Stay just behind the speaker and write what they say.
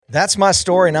That's my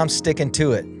story, and I'm sticking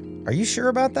to it. Are you sure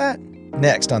about that?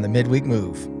 Next on the Midweek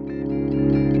Move.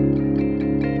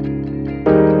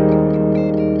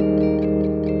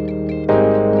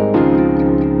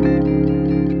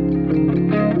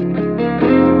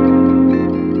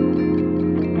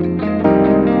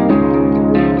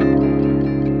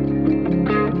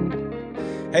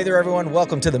 Hey there, everyone.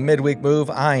 Welcome to the Midweek Move.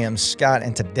 I am Scott,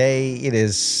 and today it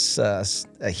is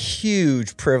a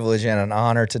huge privilege and an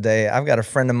honor today. I've got a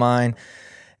friend of mine,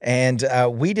 and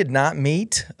we did not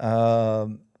meet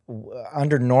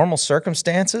under normal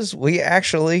circumstances. We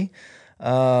actually,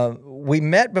 we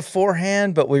met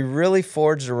beforehand, but we really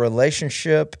forged a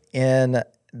relationship in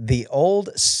the old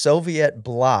Soviet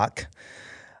bloc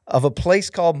of a place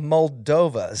called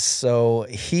Moldova. So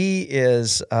he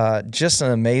is just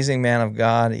an amazing man of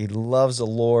God. He loves the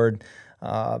Lord.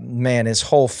 Man, his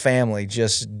whole family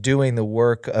just doing the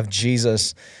work of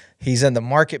Jesus. He's in the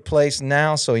marketplace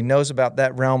now, so he knows about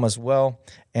that realm as well.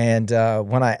 And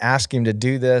when I asked him to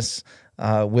do this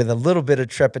with a little bit of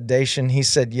trepidation, he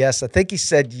said yes. I think he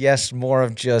said yes more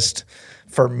of just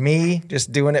for me,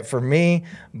 just doing it for me,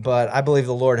 but I believe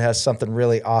the Lord has something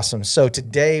really awesome. So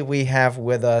today we have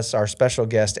with us our special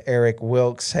guest, Eric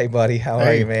Wilkes. Hey, buddy, how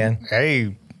are you, man?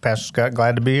 Hey, Pastor Scott,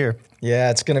 glad to be here.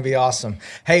 Yeah, it's going to be awesome.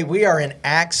 Hey, we are in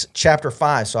Acts chapter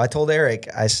 5. So I told Eric,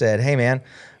 I said, hey, man,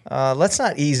 let's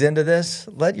not ease into this.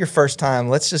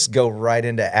 Let's just go right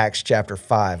into Acts chapter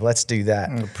 5. Let's do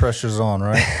that. The pressure's on,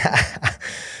 right?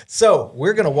 So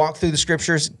we're going to walk through the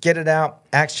scriptures, get it out,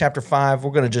 Acts chapter 5.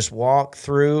 We're going to just walk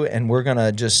through and we're going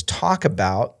to just talk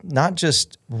about, not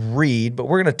just read, but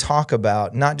we're going to talk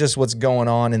about not just what's going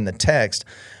on in the text,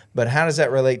 but how does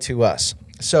that relate to us?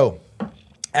 So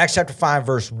Acts chapter 5,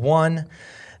 verse 1.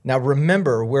 Now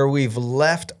remember where we've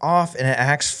left off in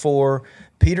Acts 4,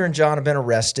 Peter and John have been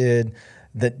arrested,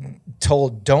 that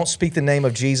told don't speak the name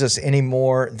of Jesus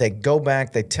anymore. They go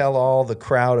back, they tell all the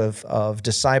crowd of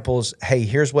disciples, hey,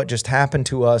 here's what just happened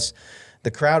to us.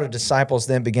 The crowd of disciples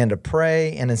then began to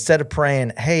pray, and instead of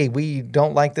praying, hey, we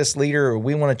don't like this leader, or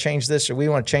we want to change this, or we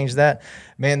want to change that,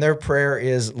 man, their prayer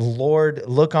is, Lord,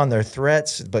 look on their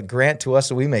threats, but grant to us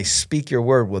that we may speak your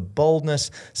word with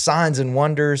boldness, signs and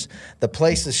wonders. The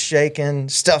place is shaking,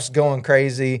 stuff's going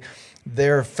crazy.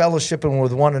 They're fellowshipping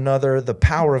with one another. The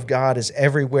power of God is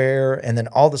everywhere. And then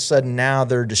all of a sudden now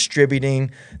they're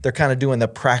distributing. They're kind of doing the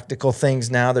practical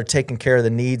things now. They're taking care of the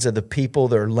needs of the people.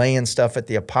 They're laying stuff at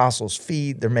the apostles'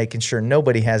 feet. They're making sure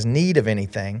nobody has need of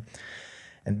anything.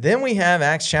 And then we have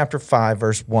Acts chapter 5,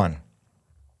 verse 1.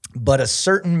 But a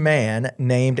certain man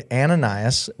named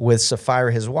Ananias with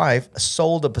Sapphira, his wife,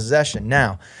 sold a possession.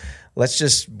 Now, let's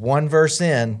just one verse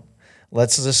in.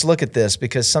 Let's just look at this,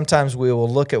 because sometimes we will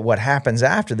look at what happens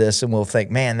after this and we'll think,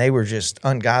 man, they were just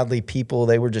ungodly people.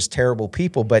 They were just terrible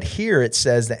people. But here it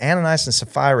says that Ananias and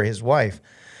Sapphira, his wife,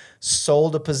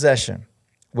 sold a possession,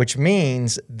 which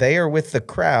means they are with the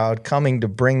crowd coming to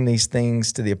bring these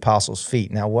things to the apostles'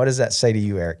 feet. Now, what does that say to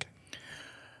you, Eric?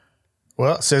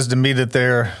 Well, it says to me that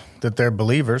they're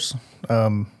believers.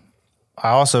 I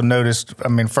also noticed,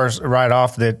 first right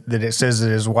off that it says that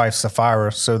his wife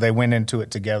Sapphira, so they went into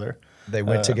it together. They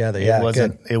went together. Yeah,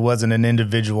 it wasn't an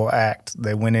individual act.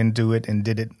 They went into it and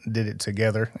did it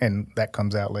together, and that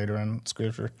comes out later in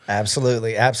Scripture.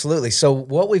 Absolutely, absolutely. So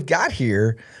what we've got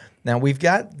here, now we've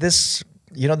got this.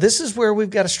 This is where we've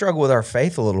got to struggle with our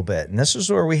faith a little bit, and this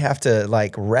is where we have to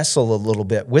wrestle a little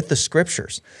bit with the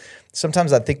Scriptures.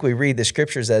 Sometimes I think we read the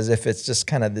Scriptures as if it's just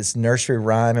kind of this nursery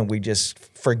rhyme, and we just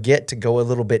forget to go a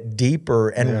little bit deeper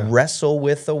and wrestle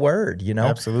with the Word.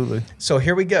 Absolutely. So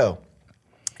here we go.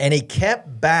 And he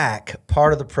kept back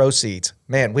part of the proceeds.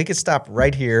 Man, we could stop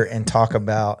right here and talk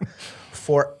about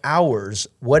for hours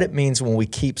what it means when we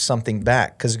keep something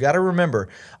back. Because you got to remember,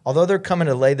 although they're coming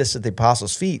to lay this at the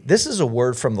apostles' feet, this is a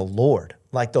word from the Lord.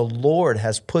 Like the Lord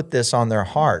has put this on their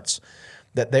hearts,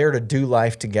 that they're to do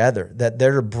life together, that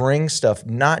they're to bring stuff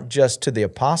not just to the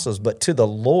apostles, but to the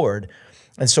Lord.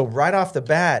 And so right off the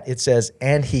bat, it says,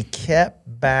 and he kept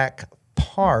back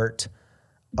part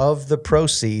of the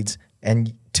proceeds.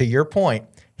 And to your point,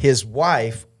 his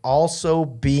wife also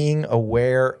being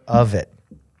aware of it.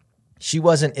 She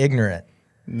wasn't ignorant.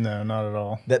 No, not at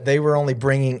all. That they were only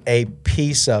bringing a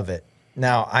piece of it.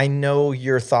 Now, I know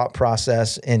your thought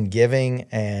process in giving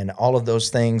and all of those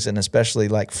things, and especially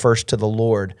first to the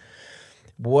Lord.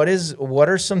 What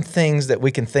are some things that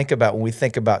we can think about when we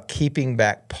think about keeping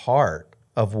back part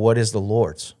of what is the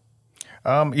Lord's?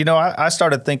 I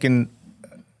started thinking,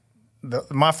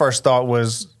 my first thought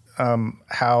was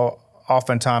how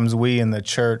oftentimes we in the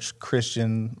church,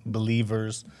 Christian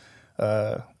believers,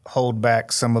 hold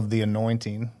back some of the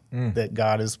anointing that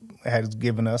God has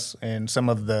given us, and some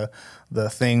of the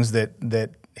things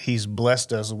that He's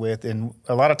blessed us with. And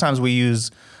a lot of times we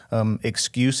use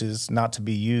excuses not to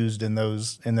be used in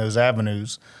those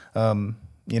avenues.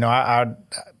 I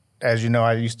as you know,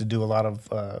 I used to do a lot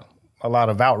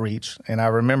of outreach, and I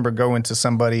remember going to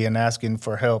somebody and asking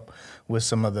for help with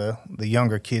some of the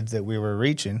younger kids that we were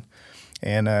reaching,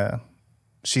 and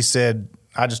she said,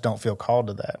 "I just don't feel called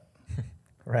to that."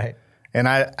 Right. And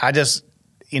I just,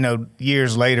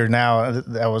 years later now,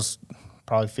 that was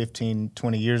probably 15,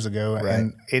 20 years ago, Right.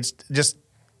 and it's just,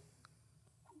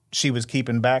 she was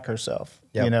keeping back herself,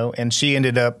 Yep. and she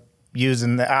ended up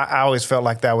using I always felt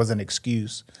like that was an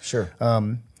excuse. Sure.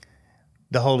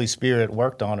 The Holy Spirit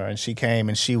worked on her, and she came,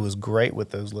 and she was great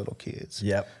with those little kids.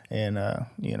 Yep. And,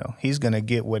 He's going to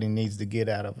get what He needs to get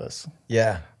out of us.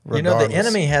 Yeah. The Regardless.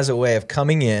 enemy has a way of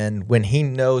coming in when he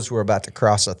knows we're about to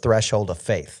cross a threshold of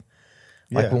faith.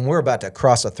 Like Yeah. when we're about to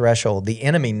cross a threshold, the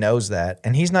enemy knows that.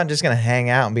 And he's not just going to hang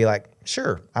out and be like,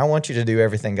 sure, I want you to do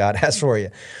everything God has for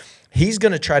you. He's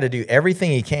going to try to do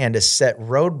everything he can to set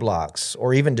roadblocks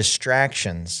or even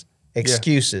distractions,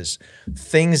 excuses,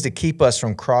 things to keep us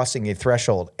from crossing a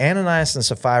threshold. Ananias and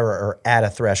Sapphira are at a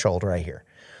threshold right here.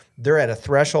 They're at a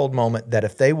threshold moment that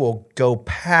if they will go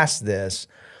past this,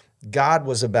 God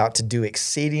was about to do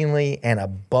exceedingly and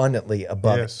abundantly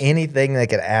above Yes. anything they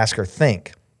could ask or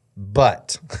think.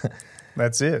 But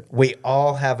That's it. we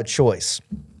all have a choice.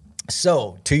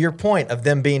 So, to your point of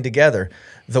them being together,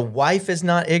 the wife is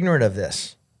not ignorant of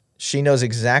this. She knows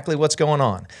exactly what's going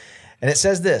on. And it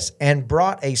says this, and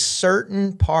brought a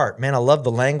certain part. Man, I love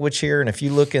the language here. And if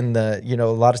you look in a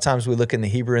lot of times we look in the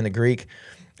Hebrew and the Greek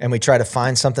and we try to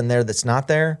find something there that's not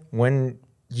there. When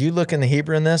you look in the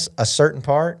Hebrew in this, a certain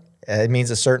part, it means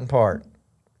a certain part.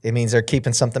 It means they're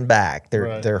keeping something back.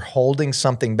 They're holding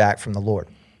something back from the Lord.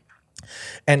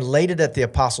 And laid it at the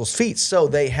apostles' feet. So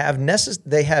they have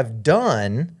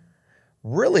done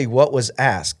really what was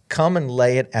asked. Come and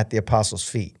lay it at the apostles'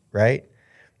 feet, right?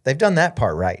 They've done that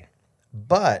part right.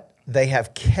 But they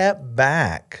have kept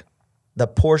back the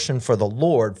portion for the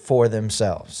Lord for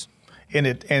themselves.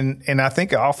 And I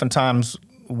think oftentimes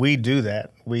we do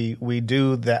that. We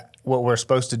do that what we're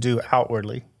supposed to do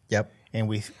outwardly. Yep. And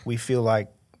we feel like,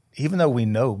 even though we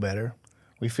know better,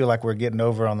 we feel like we're getting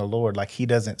over on the Lord, like He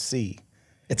doesn't see.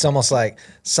 It's almost like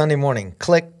Sunday morning,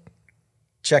 click,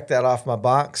 check that off my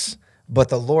box. But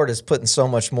the Lord is putting so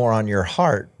much more on your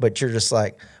heart. But you're just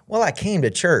like, well, I came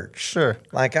to church. Sure.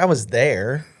 Like I was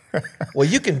there. Well,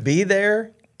 you can be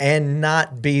there and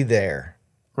not be there.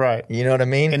 Right. You know what I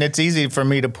mean? And it's easy for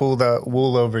me to pull the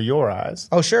wool over your eyes.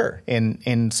 Oh, sure.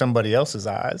 In somebody else's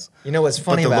eyes. You know what's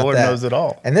funny But the about Lord that? knows it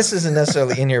all. And this isn't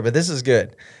necessarily in here, but this is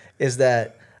good, is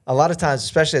that a lot of times,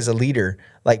 especially as a leader,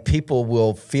 like people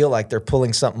will feel like they're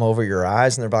pulling something over your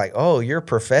eyes and they're like, oh, you're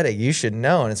prophetic. You should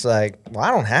know. And it's like, well, I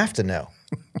don't have to know.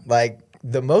 Like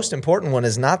the most important one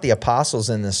is not the apostles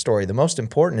in this story. The most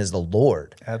important is the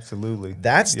Lord. Absolutely.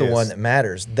 That's the one that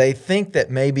matters. They think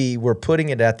that maybe we're putting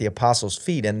it at the apostles'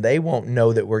 feet and they won't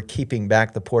know that we're keeping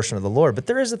back the portion of the Lord. But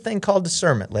there is a thing called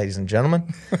discernment, ladies and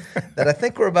gentlemen, that I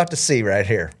think we're about to see right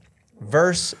here.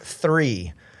 Verse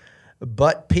 3,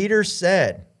 but Peter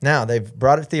said, now they've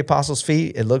brought it to the apostles'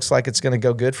 feet. It looks like it's going to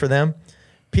go good for them.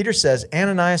 Peter says,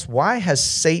 Ananias, why has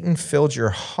Satan filled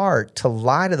your heart to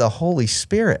lie to the Holy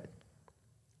Spirit?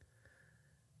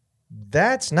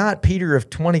 That's not Peter of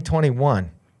 2021.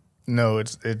 No,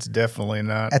 it's definitely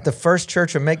not. At the First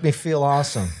Church of Make Me Feel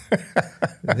Awesome.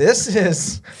 This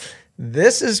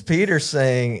is Peter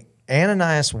saying,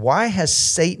 Ananias, why has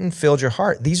Satan filled your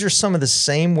heart? These are some of the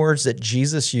same words that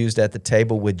Jesus used at the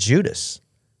table with Judas.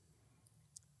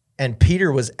 And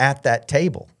Peter was at that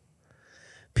table.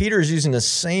 Peter is using the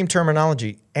same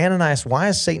terminology. Ananias, why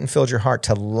has Satan filled your heart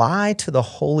to lie to the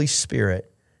Holy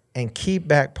Spirit and keep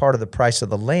back part of the price of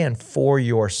the land for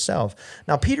yourself?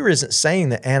 Now, Peter isn't saying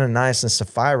that Ananias and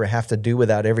Sapphira have to do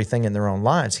without everything in their own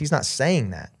lives. He's not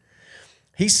saying that.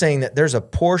 He's saying that there's a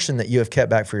portion that you have kept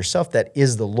back for yourself that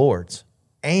is the Lord's.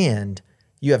 And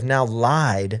you have now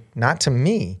lied, not to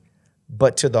me,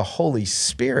 but to the Holy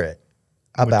Spirit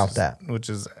about that.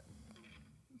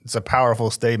 It's a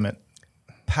powerful statement.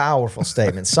 Powerful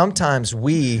statement. Sometimes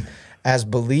we, as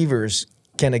believers,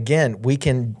 I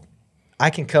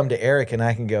can come to Eric and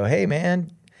I can go, hey,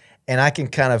 man, and I can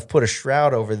kind of put a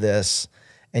shroud over this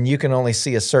and you can only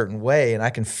see a certain way and I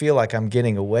can feel like I'm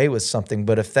getting away with something.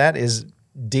 But if that is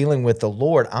dealing with the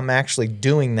Lord, I'm actually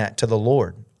doing that to the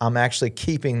Lord. I'm actually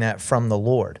keeping that from the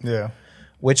Lord. Yeah.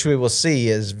 Which we will see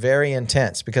is very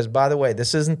intense because, by the way,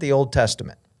 this isn't the Old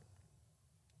Testament.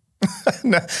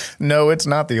 No, it's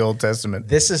not the Old Testament.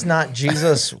 This is not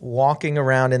Jesus walking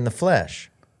around in the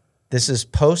flesh. This is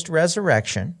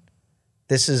post-resurrection.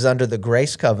 This is under the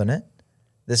grace covenant.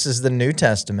 This is the New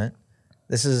Testament.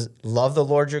 This is love the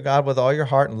Lord your God with all your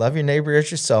heart and love your neighbor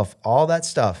as yourself, all that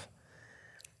stuff.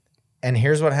 And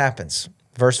here's what happens.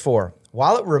 Verse 4,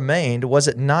 while it remained, was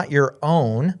it not your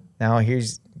own? Now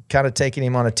he's kind of taking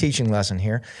him on a teaching lesson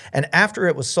here. And after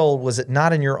it was sold, was it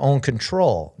not in your own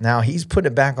control? Now he's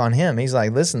putting it back on him. He's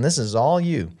like, listen, this is all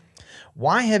you.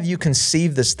 Why have you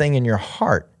conceived this thing in your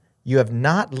heart? You have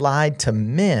not lied to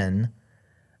men,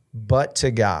 but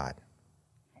to God.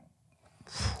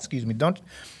 Excuse me. Don't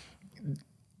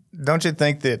you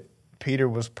think that Peter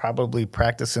was probably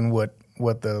practicing what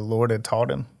the Lord had taught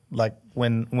him? Like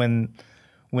when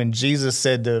Jesus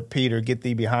said to Peter, "Get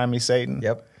thee behind me, Satan."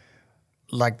 Yep.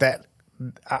 Like that.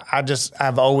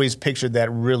 I've always pictured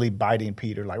that really biting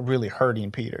Peter, like really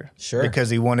hurting Peter. Sure. Because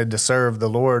he wanted to serve the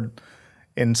Lord.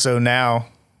 And so now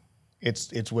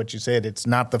it's what you said. It's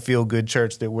not the feel-good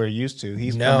church that we're used to.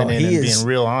 He's coming in and being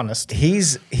real honest.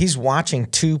 He's watching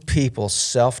two people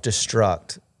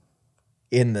self-destruct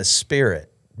in the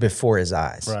spirit before his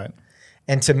eyes. Right.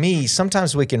 And to me,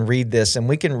 sometimes we can read this and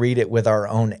we can read it with our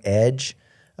own edge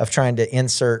of trying to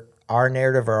insert our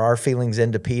narrative or our feelings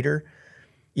into Peter.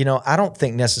 You know, I don't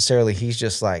think necessarily he's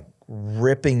just like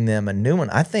ripping them a new one.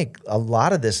 I think a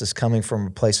lot of this is coming from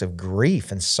a place of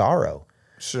grief and sorrow.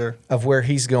 Sure. Of where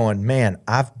he's going, man,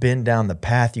 I've been down the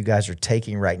path you guys are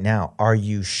taking right now. Are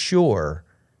you sure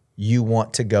you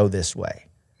want to go this way?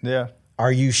 Yeah.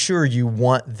 Are you sure you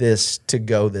want this to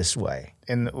go this way?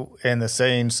 And the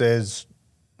saying says,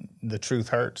 the truth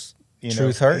hurts.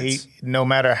 Truth hurts. No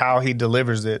matter how he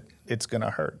delivers it, it's going to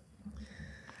hurt.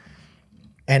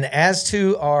 And as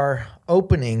to our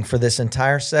opening for this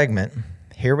entire segment,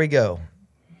 here we go.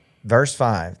 Verse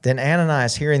 5, then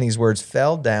Ananias, hearing these words,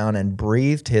 fell down and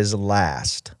breathed his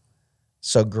last.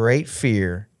 So great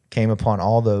fear came upon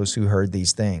all those who heard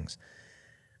these things.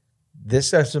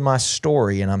 This is my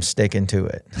story, and I'm sticking to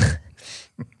it.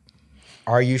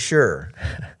 Are you sure?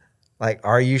 Like,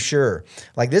 are you sure?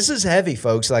 Like, this is heavy,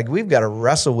 folks. Like, we've got to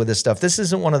wrestle with this stuff. This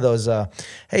isn't one of those,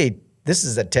 hey, this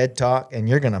is a TED Talk, and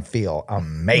you're going to feel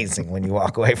amazing when you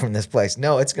walk away from this place.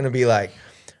 No, it's going to be like,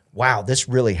 wow, this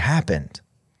really happened.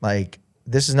 Like,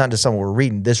 this is not just something we're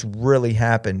reading. This really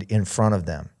happened in front of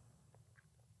them.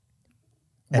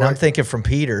 And I'm thinking from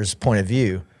Peter's point of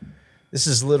view, this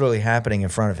is literally happening in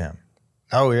front of him.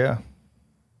 Oh, yeah.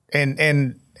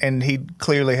 And he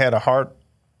clearly had a heart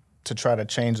to try to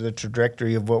change the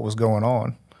trajectory of what was going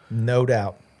on. No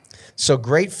doubt. So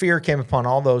great fear came upon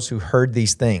all those who heard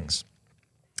these things.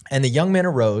 And the young men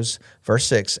arose, verse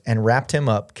 6, and wrapped him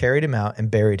up, carried him out,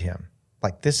 and buried him.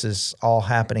 Like, this is all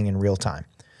happening in real time.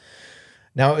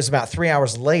 Now, it was about 3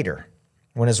 hours later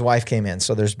when his wife came in.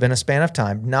 So there's been a span of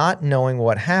time, not knowing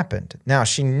what happened. Now,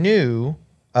 she knew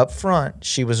up front,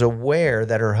 she was aware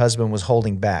that her husband was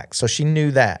holding back. So she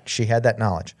knew that. She had that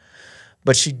knowledge.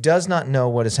 But she does not know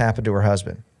what has happened to her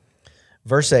husband.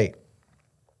 Verse 8,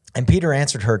 and Peter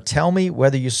answered her, tell me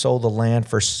whether you sold the land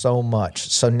for so much.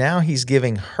 So now he's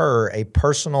giving her a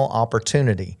personal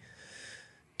opportunity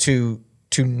to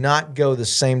not go the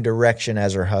same direction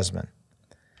as her husband.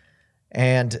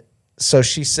 And so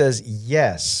she says,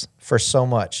 yes, for so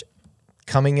much,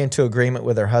 coming into agreement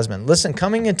with her husband. Listen,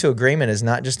 coming into agreement is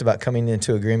not just about coming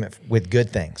into agreement with good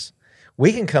things.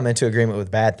 We can come into agreement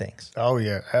with bad things. Oh,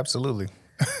 yeah, absolutely.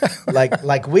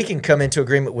 like we can come into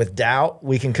agreement with doubt.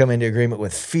 We can come into agreement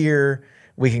with fear.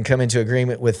 We can come into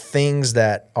agreement with things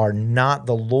that are not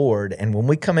the Lord. And when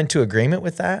we come into agreement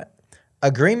with that,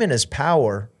 agreement is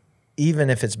power, even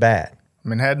if it's bad. I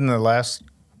mean, hadn't the last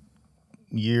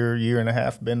year and a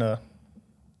half been a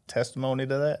testimony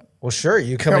to that? Well, sure.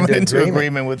 You come into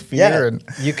agreement with fear. Yeah,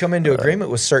 you come into agreement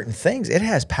with certain things. It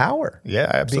has power. Yeah,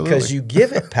 absolutely. Because you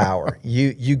give it power.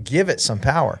 you give it some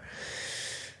power.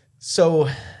 So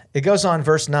it goes on,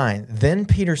 verse 9. Then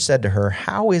Peter said to her,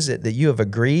 how is it that you have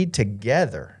agreed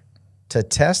together to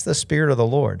test the Spirit of the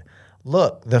Lord?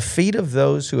 Look, the feet of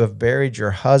those who have buried your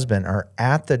husband are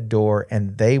at the door,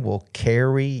 and they will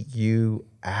carry you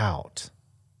out.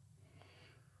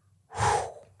 Whew.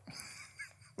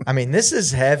 I mean, this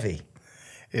is heavy.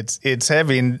 It's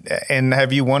heavy. And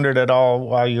have you wondered at all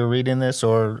while you're reading this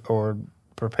or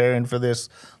preparing for this?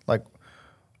 Like,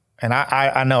 and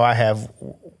I know I have.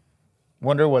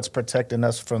 Wonder what's protecting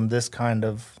us from this kind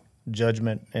of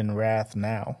judgment and wrath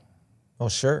now. Well,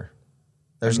 sure.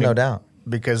 There's no doubt.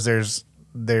 Because there's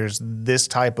this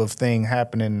type of thing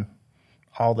happening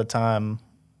all the time,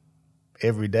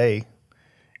 every day.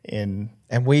 And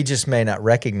we just may not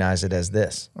recognize it as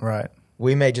this. Right.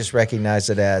 We may just recognize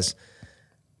it as,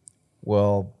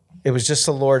 well, it was just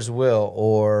the Lord's will,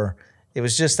 or it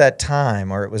was just that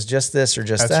time, or it was just this or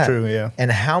just that. That's true, yeah.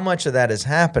 And how much of that is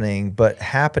happening, but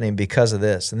happening because of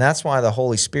this. And that's why the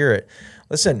Holy Spirit,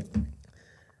 listen,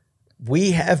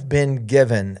 we have been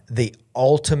given the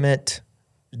ultimate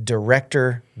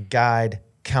director, guide,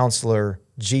 counselor,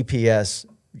 GPS,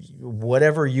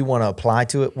 whatever you want to apply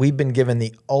to it. We've been given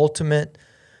the ultimate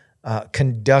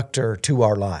conductor to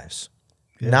our lives.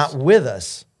 Yes. Not with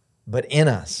us, but in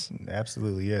us.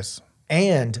 Absolutely, yes.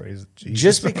 And Praise Jesus.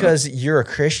 just because you're a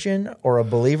Christian or a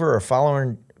believer or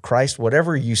following Christ,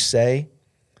 whatever you say,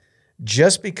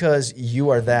 just because you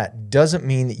are that doesn't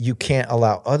mean that you can't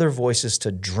allow other voices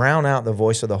to drown out the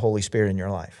voice of the Holy Spirit in your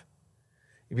life.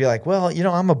 You'd be like, well,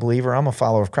 I'm a believer, I'm a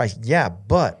follower of Christ. Yeah,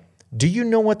 but do you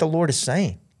know what the Lord is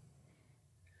saying?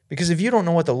 Because if you don't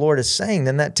know what the Lord is saying,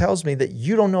 then that tells me that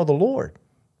you don't know the Lord.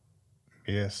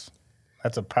 Yes.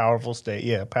 That's a powerful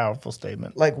powerful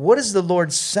statement. Like, what is the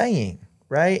Lord saying,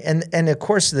 right? And of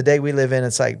course, the day we live in,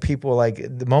 it's like people,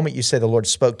 like, the moment you say the Lord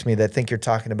spoke to me, they think you're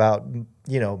talking about,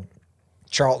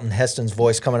 Charlton Heston's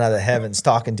voice coming out of the heavens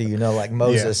talking to you, like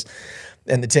Moses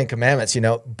and the Ten Commandments,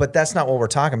 But that's not what we're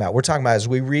talking about. We're talking about, as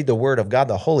we read the Word of God,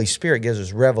 the Holy Spirit gives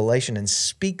us revelation and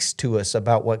speaks to us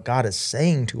about what God is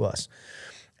saying to us.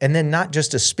 And then not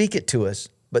just to speak it to us,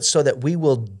 but so that we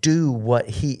will do what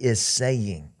He is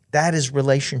saying. That is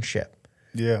relationship.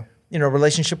 Yeah.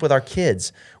 Relationship with our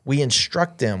kids. We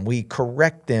instruct them, we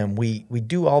correct them, we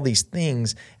do all these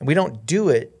things, and we don't do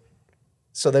it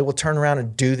so they will turn around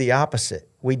and do the opposite.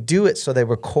 We do it so they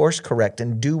will course correct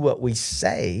and do what we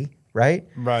say, right?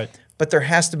 Right. But there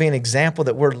has to be an example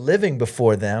that we're living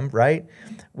before them, right?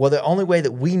 Well, the only way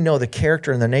that we know the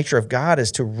character and the nature of God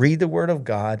is to read the Word of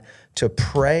God, to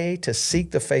pray, to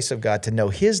seek the face of God, to know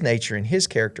His nature and His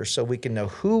character so we can know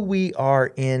who we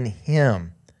are in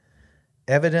Him.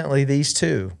 Evidently, these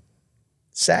two,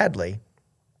 sadly,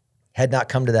 had not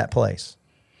come to that place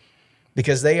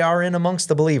because they are in amongst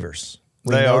the believers.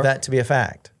 We know that to be a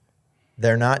fact.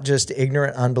 They're not just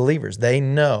ignorant unbelievers. They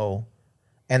know,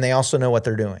 and they also know what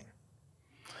they're doing.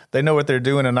 They know what they're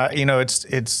doing, and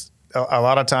it's a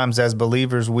lot of times as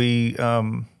believers we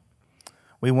want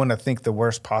to think the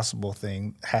worst possible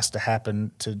thing has to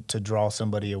happen to draw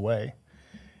somebody away.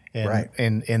 And right.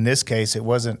 in this case, it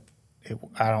wasn't.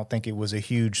 I don't think it was a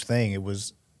huge thing. It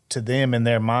was to them in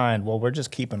their mind. Well, we're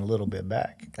just keeping a little bit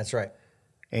back. That's right.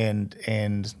 And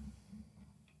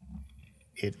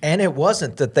it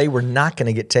wasn't that they were not going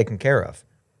to get taken care of.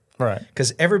 Right.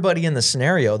 Because everybody in the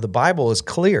scenario, the Bible is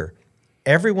clear.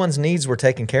 Everyone's needs were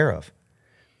taken care of.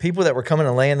 People that were coming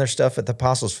and laying their stuff at the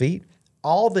apostles' feet,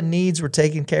 all the needs were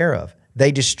taken care of.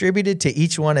 They distributed to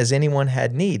each one as anyone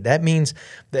had need. That means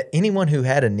that anyone who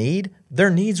had a need, their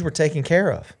needs were taken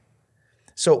care of.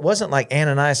 So it wasn't like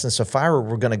Ananias and Sapphira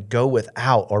were going to go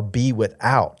without or be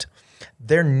without.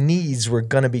 Their needs were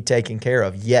going to be taken care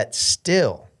of, yet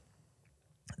still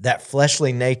that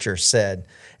fleshly nature said,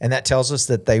 and that tells us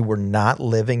that they were not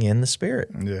living in the Spirit.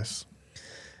 Yes.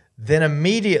 Then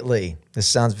immediately, this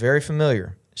sounds very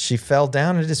familiar, she fell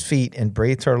down at his feet and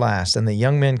breathed her last. And the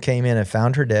young men came in and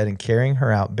found her dead, and carrying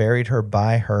her out, buried her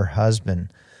by her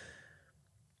husband.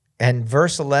 And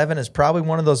verse 11 is probably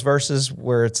one of those verses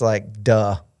where it's like,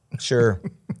 duh, sure.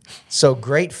 So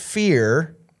great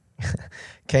fear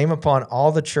came upon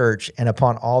all the church and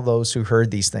upon all those who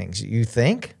heard these things. You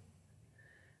think?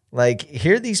 Like,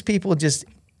 here these people just,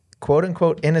 quote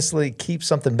unquote, innocently keep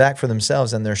something back for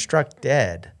themselves and they're struck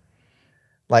dead.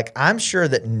 Like, I'm sure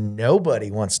that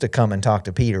nobody wants to come and talk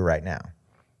to Peter right now.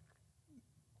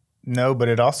 No, but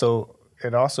it also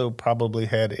probably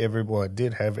had it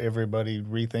did have everybody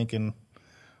rethinking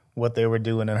what they were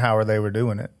doing and how they were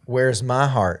doing it. Where's my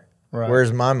heart? Right.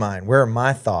 Where's my mind? Where are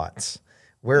my thoughts?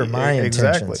 Where are my intentions?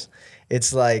 Exactly.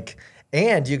 It's like,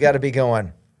 and you got to be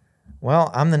going, well,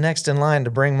 I'm the next in line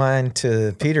to bring mine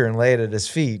to Peter and lay it at his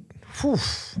feet. Whew.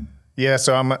 Yeah,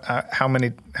 so how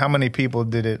many people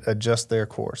did it adjust the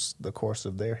course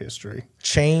of their history?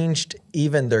 Changed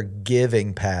even their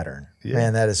giving pattern. Yeah.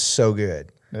 Man, that is so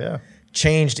good. Yeah.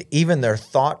 Changed even their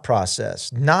thought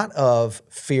process, not of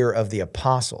fear of the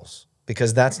apostles,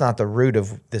 because that's not the root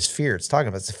of this fear it's talking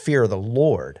about. It's the fear of the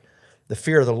Lord. The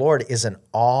fear of the Lord is an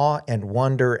awe and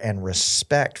wonder and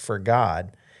respect for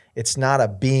God. It's not a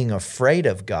being afraid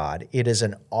of God. It is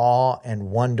an awe and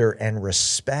wonder and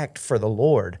respect for the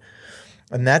Lord.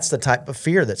 And that's the type of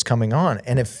fear that's coming on.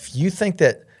 And if you think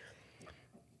that,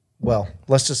 well,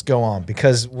 let's just go on,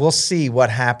 because we'll see what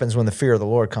happens when the fear of the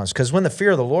Lord comes. Because when the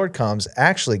fear of the Lord comes,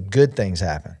 actually good things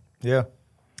happen. Yeah.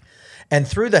 And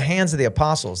through the hands of the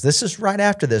apostles, this is right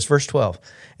after this, verse 12.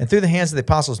 And through the hands of the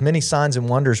apostles, many signs and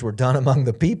wonders were done among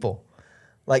the people.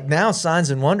 Like now, signs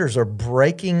and wonders are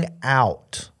breaking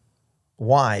out.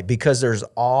 Why? Because there's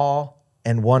awe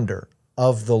and wonder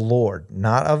of the Lord,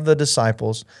 not of the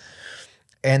disciples.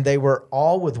 And they were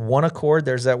all with one accord.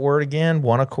 There's that word again,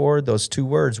 one accord, those two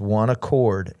words, one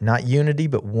accord. Not unity,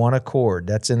 but one accord.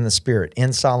 That's in the Spirit,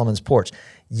 in Solomon's porch.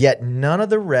 Yet none of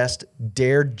the rest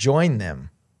dared join them.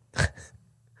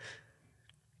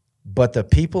 But the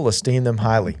people esteemed them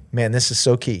highly. Man, this is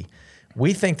so key.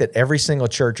 We think that every single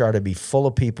church ought to be full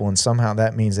of people, and somehow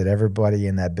that means that everybody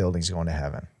in that building is going to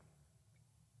heaven.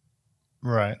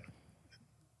 Right.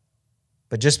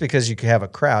 But just because you can have a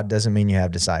crowd doesn't mean you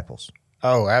have disciples.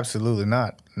 Oh, absolutely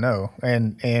not. No.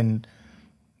 And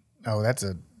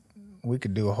we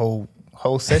could do a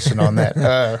whole session on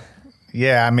that.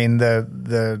 Yeah, I mean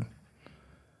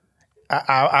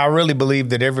I really believe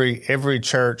that every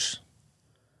church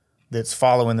that's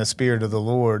following the Spirit of the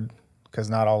Lord, because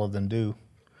not all of them do,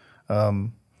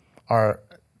 are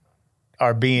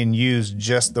being used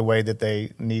just the way that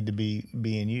they need to be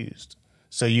being used.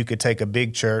 So you could take a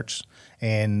big church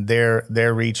and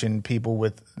they're reaching people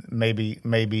with maybe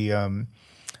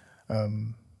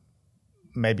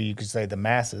you could say the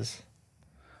masses,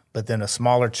 but then a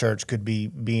smaller church could be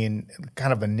being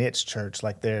kind of a niche church,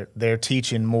 like they're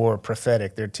teaching more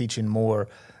prophetic, they're teaching more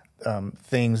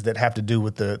things that have to do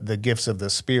with the gifts of the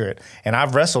Spirit. And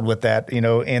I've wrestled with that.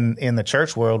 In the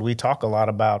church world, we talk a lot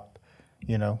about,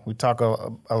 a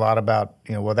lot about,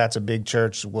 well, that's a big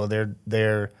church. Well, they're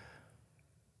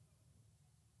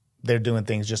doing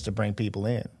things just to bring people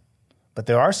in. But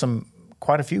there are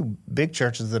quite a few big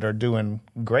churches that are doing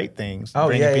great things,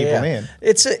 bringing people in.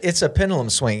 It's a pendulum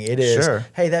swing. It is, Sure.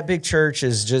 Hey, that big church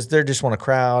is they just want a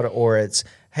crowd, or it's,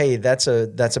 hey, that's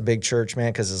a big church,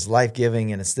 man, because it's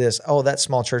life-giving and it's this. Oh, that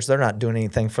small church, they're not doing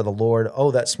anything for the Lord. Oh,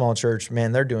 that small church,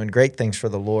 man, they're doing great things for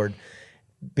the Lord.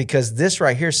 Because this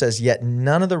right here says, yet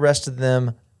none of the rest of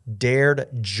them dared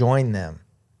join them.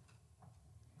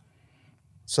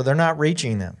 So they're not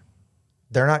reaching them.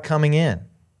 They're not coming in.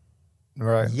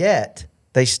 Right. Yet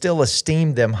they still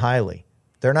esteemed them highly.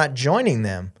 They're not joining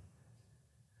them,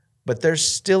 but they're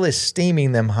still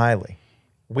esteeming them highly.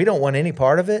 We don't want any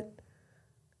part of it,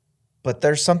 but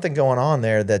there's something going on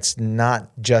there that's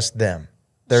not just them.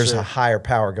 There's Sure. a higher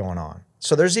power going on.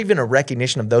 So there's even a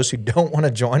recognition of those who don't want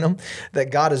to join them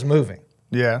that God is moving.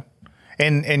 Yeah.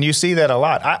 And you see that a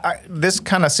lot. This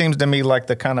kind of seems to me like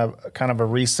the kind of a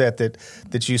reset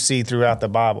that you see throughout the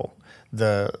Bible.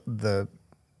 The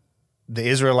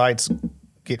Israelites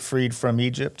get freed from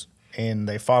Egypt and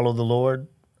they follow the Lord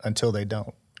until they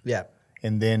don't. Yeah.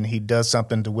 And then he does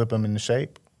something to whip them into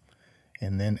shape.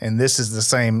 And this is the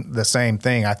same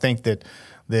thing. I think that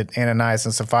Ananias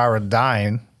and Sapphira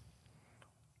dying,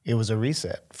 it was a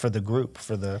reset for the group,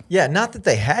 Yeah, not that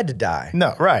they had to die.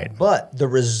 No, right. But the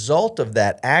result of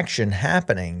that action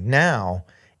happening now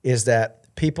is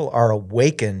that people are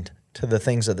awakened to the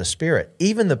things of the Spirit.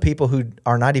 Even the people who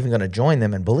are not even going to join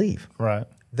them and believe. Right.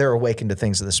 They're awakened to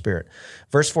things of the Spirit.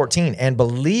 Verse 14, and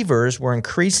believers were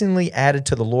increasingly added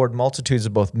to the Lord, multitudes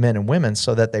of both men and women,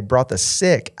 so that they brought the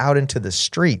sick out into the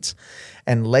streets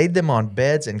and laid them on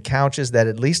beds and couches, that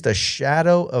at least a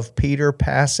shadow of Peter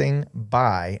passing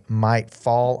by might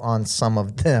fall on some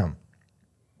of them.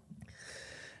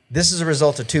 This is a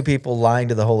result of two people lying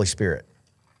to the Holy Spirit.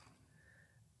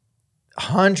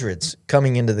 Hundreds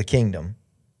coming into the kingdom,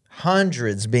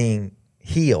 hundreds being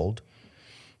healed,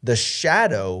 the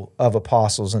shadow of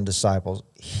apostles and disciples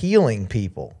healing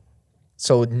people.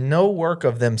 So no work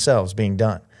of themselves being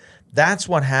done. That's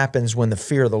what happens when the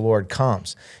fear of the Lord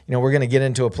comes. We're going to get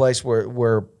into a place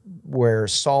where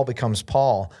Saul becomes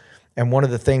Paul. And one of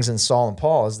the things in Saul and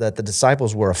Paul is that the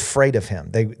disciples were afraid of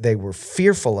him. They were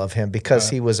fearful of him because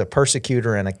he was a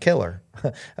persecutor and a killer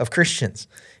of Christians.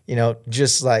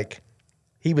 Just like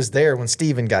he was there when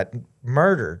Stephen got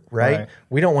murdered, right?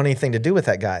 We don't want anything to do with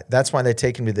that guy. That's why they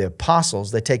take him to the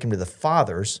apostles. They take him to the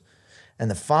fathers. And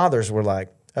the fathers were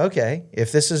like, okay,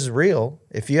 if this is real,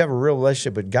 if you have a real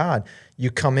relationship with God, you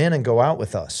come in and go out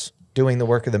with us doing the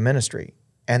work of the ministry,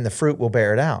 and the fruit will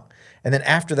bear it out. And then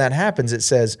after that happens, it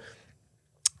says,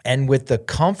 and with the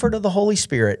comfort of the Holy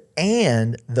Spirit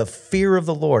and the fear of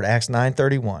the Lord, Acts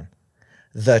 9:31,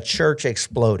 the church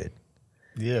exploded.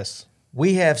 Yes.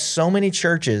 We have so many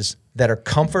churches that are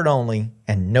comfort only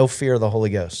and no fear of the Holy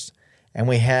Ghost. And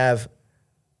we have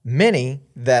many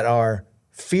that are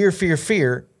fear, fear,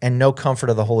 fear, and no comfort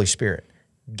of the Holy Spirit.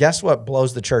 Guess what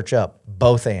blows the church up?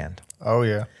 Both and. Oh,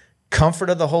 yeah. Comfort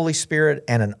of the Holy Spirit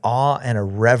and an awe and a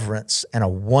reverence and a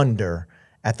wonder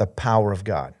at the power of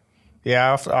God.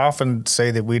 Yeah, I often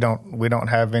say that we don't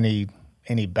have any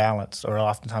balance, or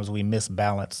oftentimes we miss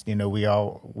balance. You know,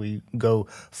 we go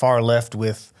far left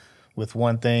with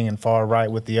one thing and far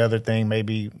right with the other thing.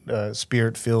 Maybe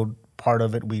spirit filled part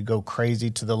of it, we go crazy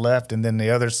to the left, and then the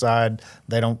other side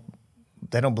they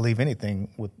don't believe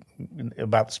anything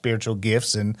about spiritual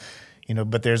gifts, and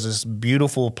but there's this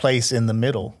beautiful place in the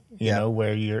middle, you know,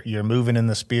 where you're moving in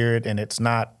the spirit, and it's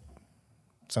not.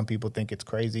 Some people think it's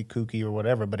crazy, kooky, or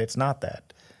whatever, but it's not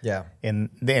that. Yeah. And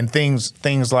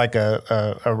things like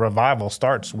a revival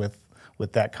starts with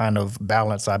that kind of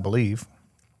balance, I believe.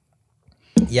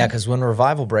 Yeah, because when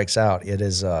revival breaks out, it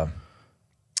is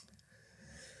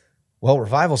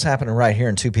revival's happening right here,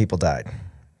 and 2 people died.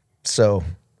 So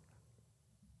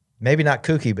maybe not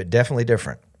kooky, but definitely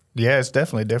different. Yeah, it's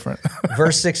definitely different.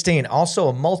 Verse 16, also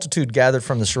a multitude gathered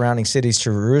from the surrounding cities to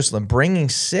Jerusalem, bringing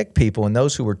sick people and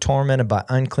those who were tormented by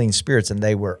unclean spirits, and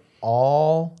they were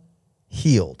all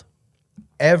healed.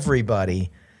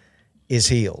 Everybody is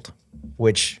healed,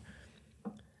 which,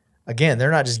 again,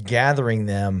 they're not just gathering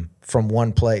them from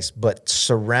one place, but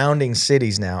surrounding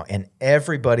cities now, and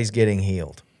everybody's getting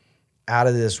healed out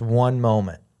of this one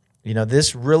moment. You know,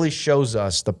 this really shows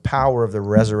us the power of the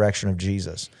resurrection of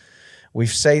Jesus. We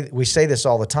say this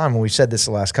all the time, and we've said this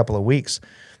the last couple of weeks.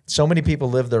 So many people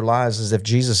live their lives as if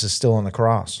Jesus is still on the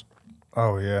cross.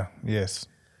 Oh, yeah. Yes.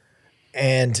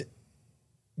 And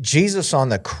Jesus on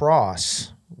the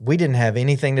cross, we didn't have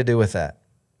anything to do with that.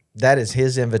 That is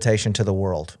his invitation to the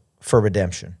world for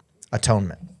redemption,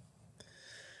 atonement.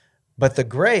 But the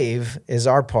grave is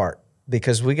our part,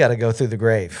 because we got to go through the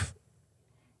grave.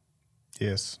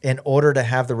 Yes. In order to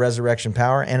have the resurrection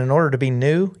power, and in order to be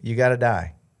new, you got to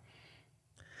die.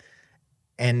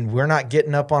 And we're not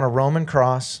getting up on a Roman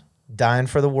cross, dying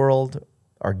for the world,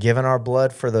 or giving our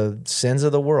blood for the sins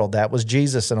of the world. That was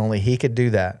Jesus, and only he could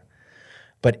do that.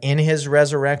 But in his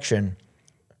resurrection,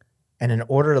 and in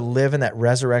order to live in that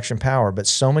resurrection power, but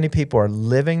so many people are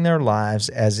living their lives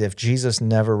as if Jesus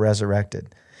never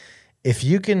resurrected. If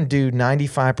you can do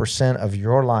 95% of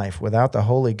your life without the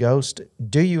Holy Ghost,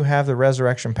 do you have the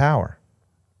resurrection power?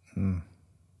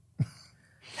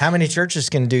 How many churches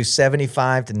can do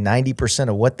 75 to 90%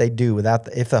 of what they do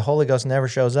if the Holy Ghost never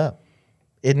shows up?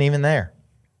 Isn't even there.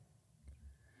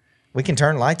 We can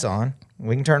turn lights on.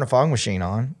 We can turn a fog machine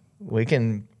on. We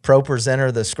can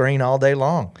pro-presenter the screen all day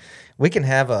long. We can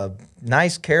have a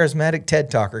nice charismatic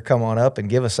TED talker come on up and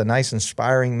give us a nice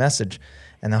inspiring message,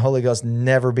 and the Holy Ghost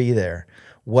never be there.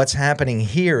 What's happening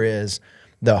here is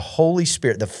the Holy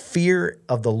Spirit, the fear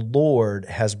of the Lord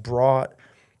has brought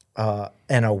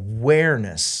an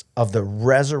awareness of the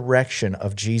resurrection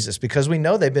of Jesus, because we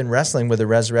know they've been wrestling with the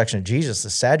resurrection of Jesus. The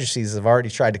Sadducees have already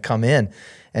tried to come in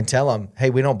and tell them, hey,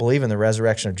 we don't believe in the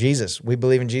resurrection of Jesus. We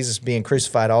believe in Jesus being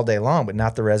crucified all day long, but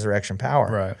not the resurrection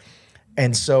power. Right.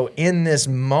 And so in this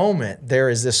moment, there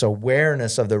is this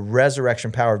awareness of the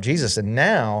resurrection power of Jesus. And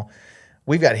now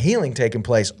we've got healing taking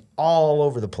place all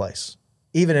over the place,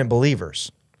 even in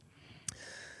believers.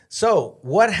 So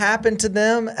what happened to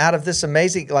them out of this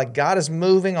amazing, like God is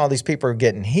moving, all these people are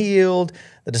getting healed,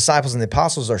 the disciples and the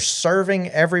apostles are serving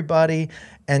everybody.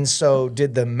 And so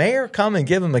did the mayor come and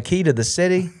give them a key to the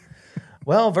city?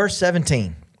 Well, verse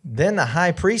 17, then the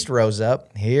high priest rose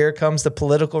up. Here comes the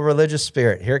political religious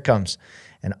spirit. Here it comes.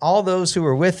 And all those who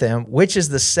were with him, which is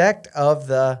the sect of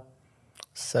the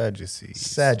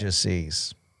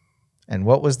Sadducees. And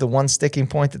what was the one sticking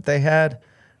point that they had?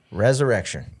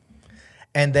 Resurrection.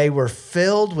 And they were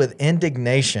filled with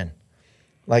indignation.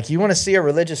 Like, you want to see a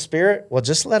religious spirit? Well,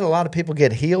 just let a lot of people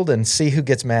get healed and see who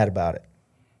gets mad about it.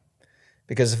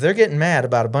 Because if they're getting mad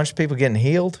about a bunch of people getting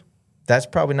healed, that's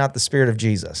probably not the spirit of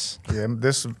Jesus. Yeah,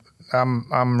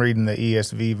 I'm reading the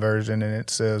ESV version, and it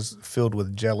says filled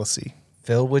with jealousy.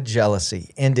 Filled with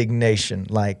jealousy, indignation.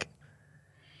 Like,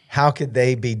 how could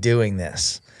they be doing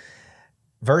this?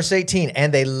 Verse 18,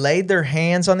 and they laid their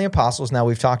hands on the apostles. Now,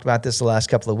 we've talked about this the last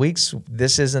couple of weeks.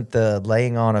 This isn't the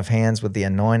laying on of hands with the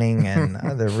anointing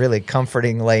and the really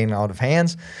comforting laying on of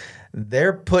hands.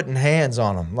 They're putting hands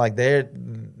on them. Like,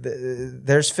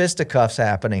 there's fisticuffs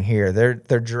happening here.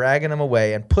 They're dragging them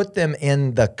away and put them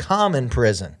in the common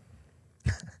prison.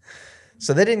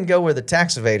 So they didn't go where the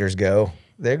tax evaders go.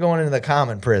 They're going into the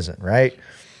common prison, right?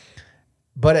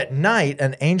 But at night,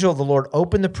 an angel of the Lord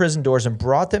opened the prison doors and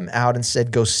brought them out and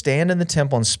said, go stand in the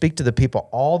temple and speak to the people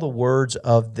all the words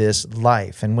of this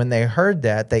life. And when they heard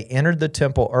that, they entered the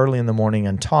temple early in the morning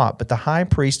and taught. But the high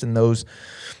priest and those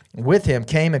with him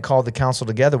came and called the council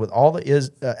together with all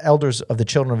the elders of the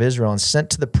children of Israel and sent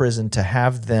to the prison to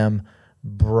have them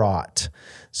brought.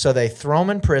 So they throw them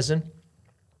in prison.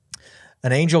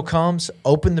 An angel comes,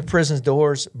 opens the prison's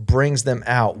doors, brings them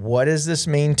out. What does this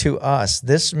mean to us?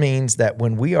 This means that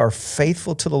when we are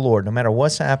faithful to the Lord, no matter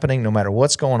what's happening, no matter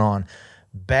what's going on,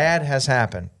 bad has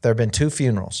happened. There have been 2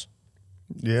 funerals.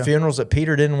 Yeah. Funerals that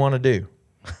Peter didn't want to do.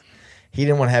 He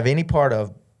didn't want to have any part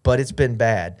of, but it's been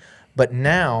bad. But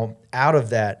now, out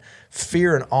of that,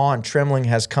 fear and awe and trembling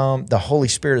has come. The Holy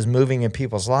Spirit is moving in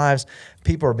people's lives.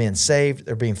 People are being saved.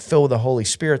 They're being filled with the Holy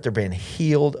Spirit. They're being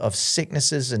healed of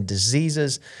sicknesses and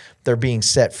diseases. They're being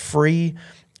set free.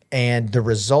 And the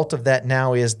result of that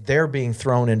now is they're being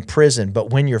thrown in prison.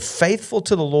 But when you're faithful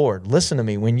to the Lord, listen to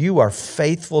me, when you are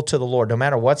faithful to the Lord, no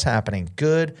matter what's happening,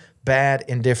 good, bad,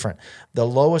 indifferent, the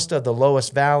lowest of the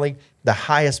lowest valley, the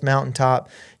highest mountaintop,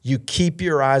 you keep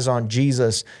your eyes on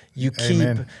Jesus. You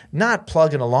keep not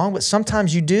plugging along, but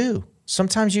sometimes you do.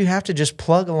 Sometimes you have to just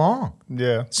plug along.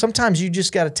 Yeah. Sometimes you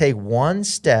just got to take one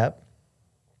step.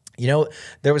 You know,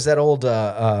 there was that old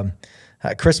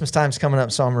Christmas time's coming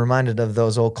up, so I'm reminded of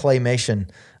those old claymation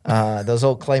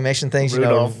things.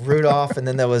 Rudolph. You know, Rudolph, and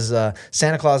then there was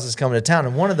Santa Claus is coming to town,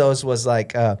 and one of those was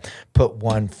like, put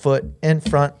one foot in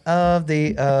front of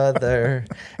the other,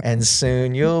 and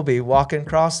soon you'll be walking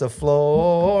across the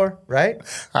floor. Right?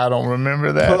 I don't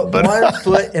remember that. Put one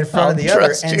foot in front of the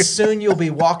other, and soon you'll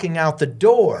be walking out the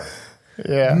door.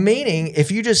 Yeah. Meaning, if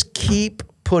you just keep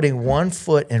putting one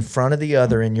foot in front of the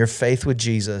other in your faith with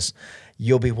Jesus,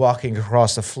 you'll be walking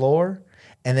across the floor,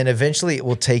 and then eventually it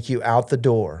will take you out the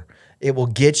door. It will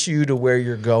get you to where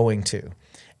you're going to.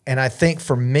 And I think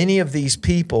for many of these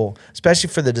people, especially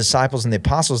for the disciples and the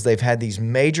apostles, they've had these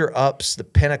major ups, the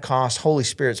Pentecost, Holy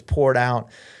Spirit's poured out.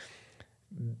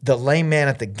 The lame man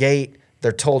at the gate,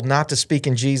 they're told not to speak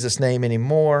in Jesus' name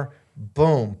anymore.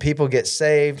 Boom, people get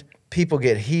saved, people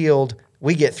get healed,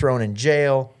 we get thrown in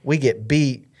jail, we get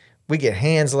beat, we get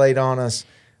hands laid on us,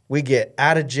 we get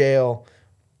out of jail,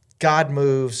 God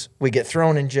moves, we get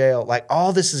thrown in jail. Like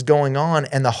all this is going on,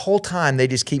 and the whole time they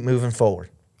just keep moving forward.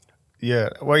 Yeah.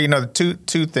 Well, you know, the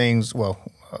two things. Well,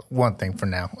 one thing for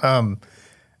now.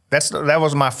 That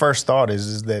was my first thought.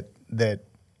 Is that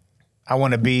I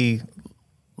want to be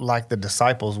like the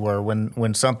disciples were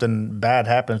when something bad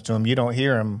happens to them. You don't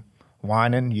hear them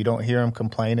whining. You don't hear them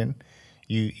complaining.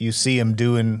 You see them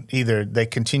doing, either they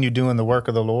continue doing the work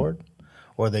of the Lord,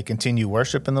 or they continue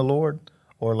worshiping the Lord,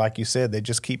 or like you said, they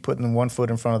just keep putting one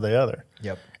foot in front of the other.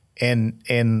 Yep.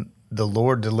 And the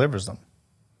Lord delivers them.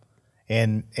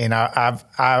 And I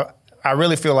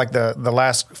really feel like the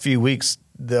last few weeks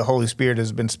the Holy Spirit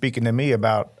has been speaking to me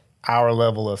about our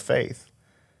level of faith,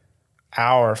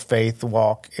 our faith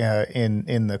walk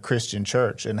in the Christian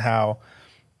church, and how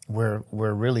we're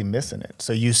really missing it.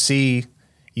 So you see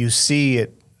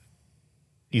it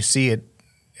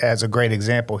as a great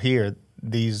example here.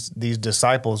 These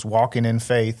disciples walking in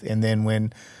faith, and then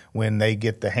when they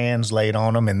get the hands laid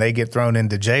on them and they get thrown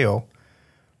into jail,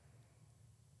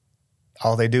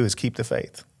 all they do is keep the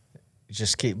faith.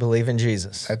 Just keep believing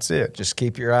Jesus. That's it. Just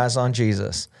keep your eyes on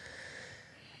Jesus.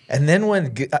 And then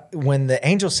when the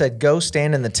angel said, go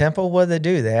stand in the temple, what did they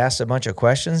do? They asked a bunch of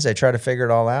questions. They tried to figure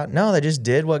it all out. No, they just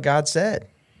did what God said.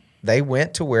 They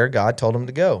went to where God told them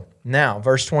to go. Now,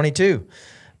 verse 22.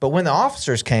 But when the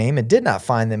officers came and did not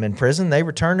find them in prison, they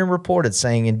returned and reported,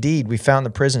 saying, indeed, we found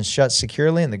the prison shut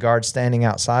securely and the guards standing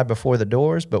outside before the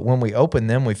doors. But when we opened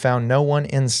them, we found no one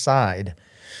inside.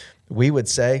 We would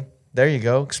say, there you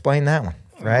go, explain that one,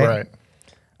 right? Right.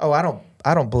 Oh, I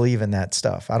don't believe in that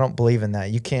stuff. I don't believe in that.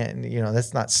 You can't,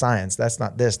 that's not science. That's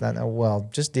not this. Well,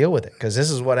 just deal with it, because this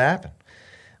is what happened,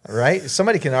 right?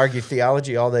 Somebody can argue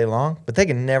theology all day long, but they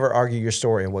can never argue your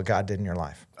story of what God did in your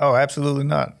life. Oh, absolutely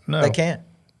not. No. They can't.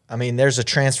 I mean, there's a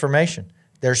transformation.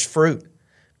 There's fruit.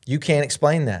 You can't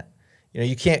explain that.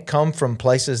 You can't come from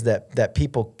places that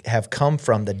people have come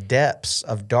from, the depths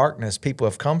of darkness people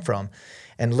have come from,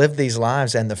 and live these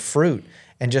lives and the fruit,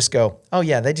 and just go, oh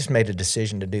yeah, they just made a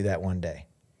decision to do that one day.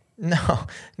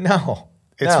 No.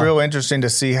 It's real interesting to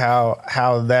see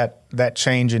how that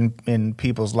change in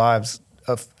people's lives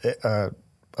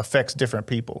affects different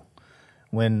people.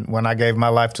 When I gave my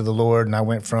life to the Lord and I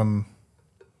went from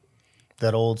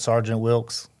that old Sergeant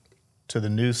Wilkes to the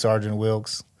new Sergeant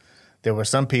Wilkes, there were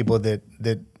some people that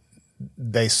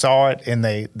they saw it and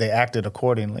they acted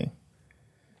accordingly.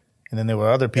 And then there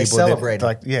were other people they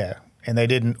celebrated. And they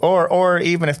didn't, or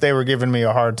even if they were giving me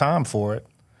a hard time for it.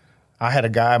 I had a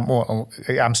guy,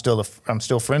 I'm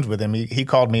still friends with him. He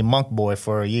called me Monk Boy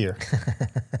for a year.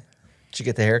 Did you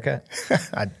get the haircut?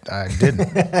 I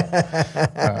didn't.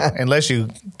 Unless you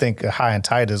think a high and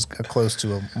tight is close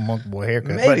to a Monk Boy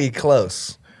haircut. Maybe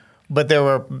close. But there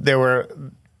were.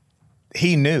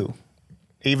 He knew.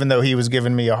 even though he was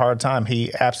giving me a hard time,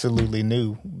 he absolutely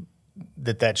knew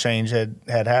that change had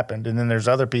happened. And then there's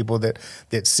other people that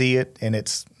see it and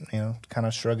it's, kind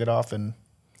of shrug it off and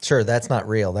sure, that's not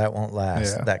real. That won't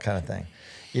last. That kind of thing.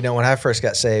 When I first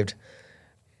got saved,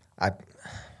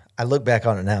 I look back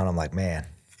on it now and I'm like, man,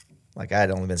 like I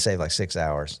had only been saved like 6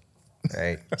 hours,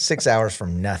 right? 6 hours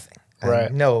from nothing.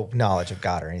 Right. No knowledge of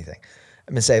God or anything.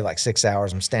 I've been saved like 6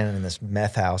 hours. I'm standing in this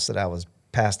meth house that I was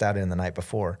passed out in the night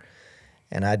before.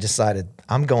 And I decided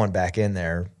I'm going back in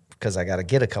there because I got to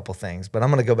get a couple things. But I'm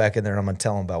going to go back in there and I'm going to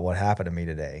tell them about what happened to me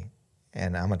today.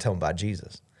 And I'm going to tell them about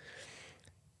Jesus.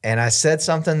 And I said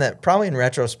something that probably in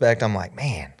retrospect, I'm like,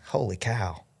 man, holy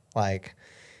cow. Like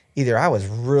either I was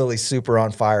really super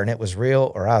on fire and it was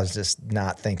real or I was just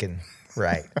not thinking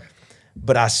right.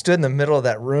 But I stood in the middle of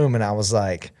that room and I was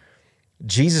like,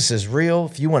 Jesus is real.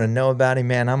 If you want to know about him,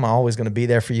 man, I'm always going to be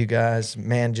there for you guys.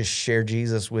 Man, just share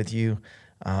Jesus with you.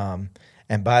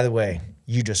 And by the way,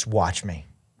 you just watch me.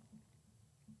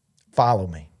 Follow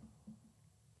me.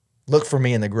 Look for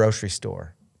me in the grocery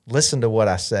store. Listen to what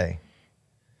I say.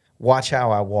 Watch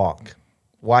how I walk.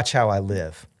 Watch how I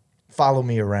live. Follow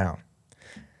me around.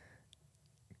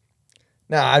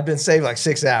 Now, I'd been saved like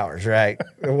 6 hours, right?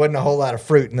 There wasn't a whole lot of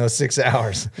fruit in those 6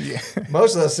 hours. Yeah.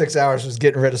 Most of those 6 hours was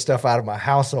getting rid of stuff out of my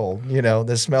household,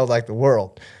 that smelled like the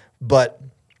world. But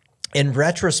in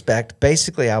retrospect,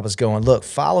 basically I was going, look,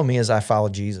 follow me as I follow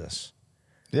Jesus.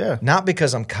 Yeah. Not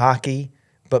because I'm cocky,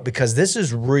 but because this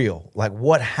is real. Like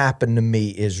what happened to me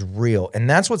is real. And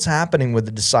that's what's happening with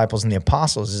the disciples and the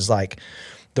apostles is like,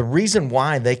 the reason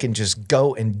why they can just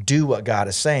go and do what God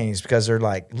is saying is because they're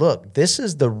like, look, this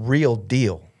is the real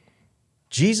deal.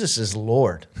 Jesus is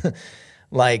Lord.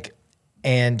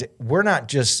 And we're not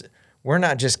just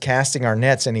casting our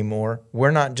nets anymore.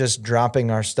 We're not just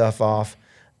dropping our stuff off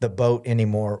the boat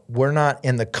anymore. We're not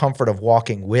in the comfort of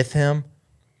walking with him.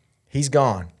 He's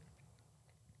gone.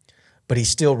 But he's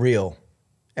still real.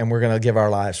 And we're going to give our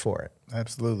lives for it.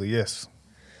 Absolutely, yes.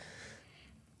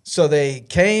 So they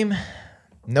came.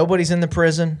 Nobody's in the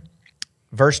prison.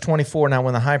 Verse 24, now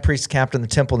when the high priest, captain of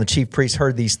the temple, and the chief priests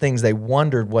heard these things, they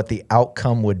wondered what the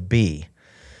outcome would be.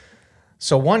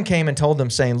 So one came and told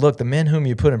them, saying, look, the men whom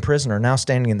you put in prison are now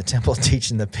standing in the temple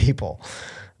teaching the people.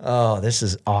 Oh, this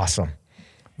is awesome.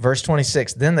 Verse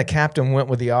 26, then the captain went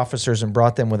with the officers and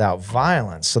brought them without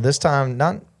violence. So this time,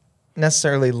 not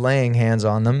necessarily laying hands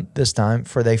on them this time,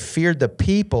 for they feared the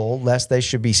people lest they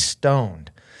should be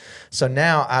stoned. So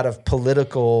now out of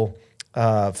political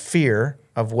fear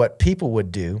of what people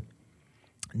would do,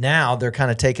 now they're kind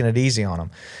of taking it easy on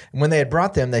them. And when they had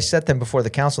brought them, they set them before the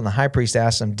council, and the high priest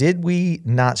asked them, did we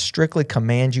not strictly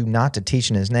command you not to teach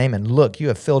in his name? And look, you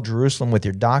have filled Jerusalem with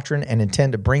your doctrine and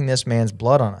intend to bring this man's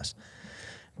blood on us.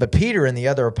 But Peter and the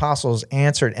other apostles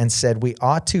answered and said, we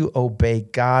ought to obey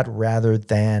God rather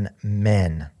than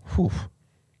men. Whew.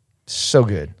 So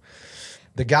good.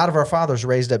 The God of our fathers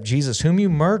raised up Jesus, whom you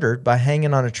murdered by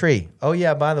hanging on a tree. Oh,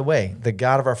 yeah, by the way, the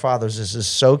God of our fathers, this is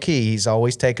so key. He's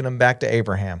always taking them back to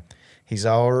Abraham. He's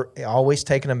always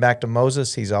taking them back to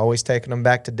Moses. He's always taking them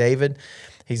back to David.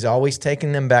 He's always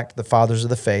taking them back to the fathers of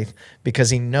the faith because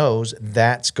he knows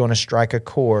that's going to strike a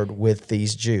chord with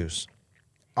these Jews.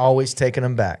 Always taking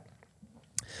them back.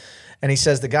 And he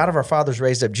says, the God of our fathers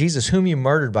raised up Jesus, whom you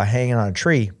murdered by hanging on a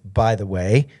tree. By the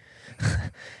way,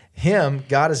 him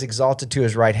God has exalted to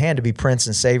his right hand to be prince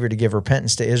and savior, to give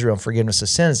repentance to Israel and forgiveness of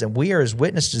sins. And we are his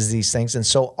witnesses to these things. And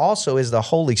so also is the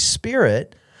Holy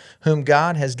Spirit, whom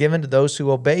God has given to those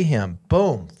who obey him.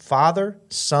 Boom. Father,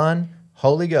 Son,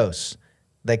 Holy Ghost.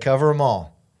 They cover them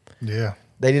all. Yeah.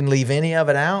 They didn't leave any of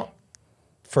it out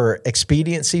for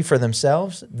expediency for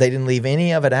themselves. They didn't leave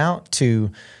any of it out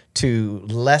to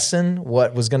lessen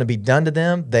what was going to be done to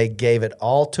them. They gave it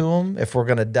all to them. If we're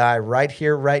going to die right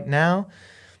here, right now,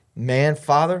 man,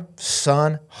 Father,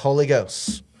 Son, Holy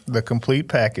Ghost. The complete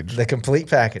package. The complete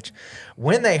package.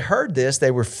 When they heard this,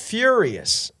 they were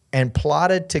furious and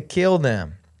plotted to kill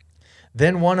them.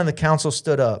 Then one in the council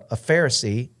stood up, a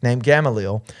Pharisee named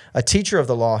Gamaliel, a teacher of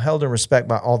the law, held in respect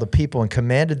by all the people, and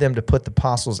commanded them to put the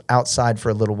apostles outside for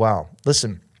a little while.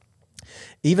 Listen,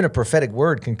 even a prophetic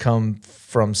word can come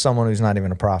from someone who's not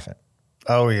even a prophet.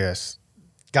 Oh, yes.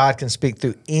 God can speak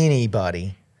through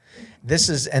anybody.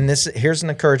 Here's an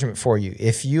encouragement for you.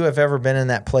 If you have ever been in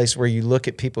that place where you look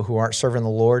at people who aren't serving the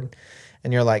Lord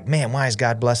and you're like, man, why is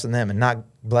God blessing them and not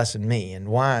blessing me? And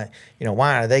why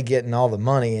are they getting all the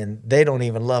money and they don't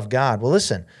even love God? Well,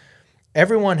 listen,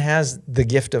 everyone has the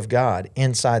gift of God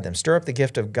inside them. Stir up the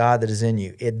gift of God that is in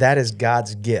you. That is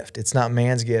God's gift. It's not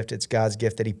man's gift. It's God's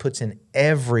gift that he puts in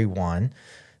everyone.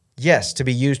 Yes, to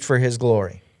be used for his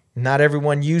glory. Not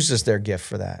everyone uses their gift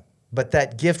for that. but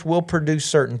that gift will produce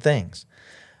certain things.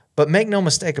 But make no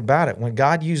mistake about it, when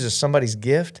God uses somebody's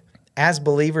gift, as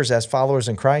believers, as followers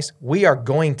in Christ, we are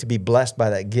going to be blessed by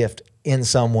that gift in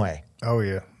some way. Oh,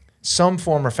 yeah. Some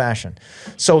form or fashion.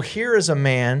 So here is a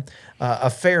man, a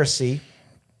Pharisee,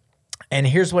 and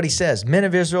here's what he says. Men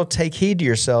of Israel, take heed to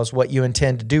yourselves what you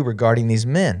intend to do regarding these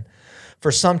men.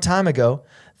 For some time ago,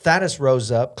 Thaddeus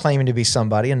rose up, claiming to be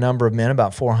somebody. A number of men,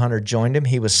 about 400, joined him.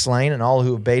 He was slain, and all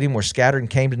who obeyed him were scattered and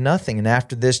came to nothing. And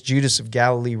after this, Judas of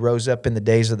Galilee rose up in the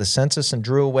days of the census and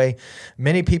drew away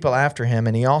many people after him,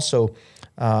 and he also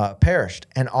perished,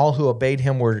 and all who obeyed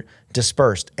him were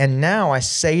dispersed. And now I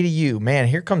say to you, man,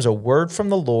 here comes a word from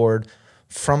the Lord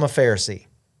from a Pharisee.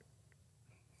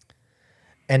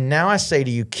 And now I say to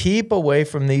you, keep away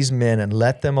from these men and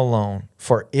let them alone.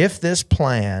 For if this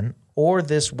plan or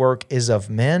this work is of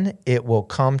men, it will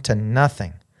come to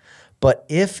nothing. But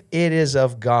if it is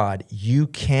of God, you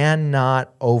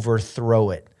cannot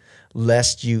overthrow it,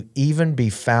 lest you even be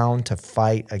found to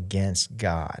fight against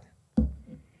God.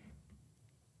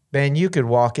 Man, you could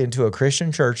walk into a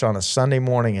Christian church on a Sunday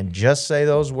morning and just say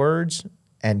those words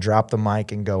and drop the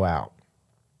mic and go out.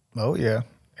 Oh, yeah.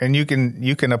 And you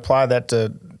can apply that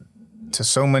to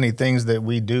so many things that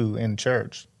we do in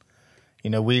church. You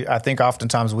know, I think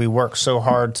oftentimes we work so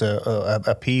hard to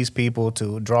appease people,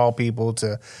 to draw people,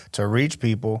 to reach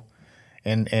people,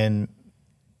 and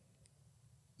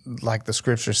like the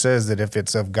scripture says, that if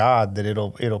it's of God, that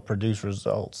it'll produce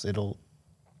results.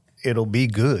 It'll be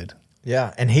good.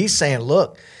 Yeah, and he's saying,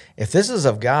 look, if this is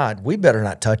of God, we better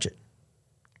not touch it.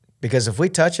 Because if we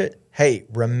touch it, hey,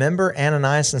 remember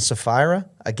Ananias and Sapphira?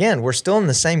 Again, we're still in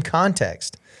the same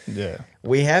context. Yeah.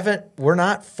 We're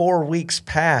not 4 weeks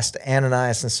past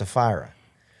Ananias and Sapphira.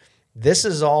 This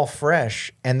is all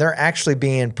fresh, and they're actually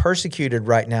being persecuted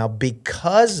right now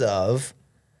because of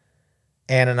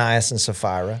Ananias and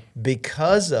Sapphira,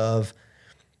 because of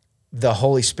the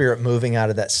Holy Spirit moving out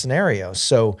of that scenario.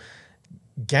 So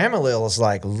Gamaliel is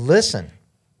like, listen,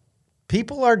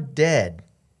 people are dead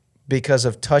because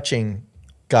of touching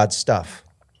God's stuff.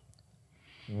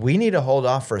 We need to hold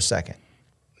off for a second.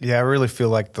 Yeah, I really feel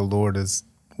like the Lord is,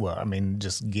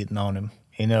 just getting on him,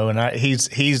 and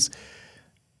he's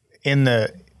in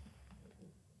the,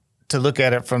 to look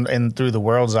at it through the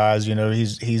world's eyes,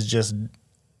 he's just,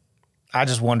 I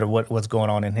just wonder what's going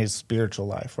on in his spiritual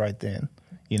life right then.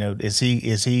 Is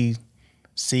he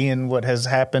seeing what has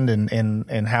happened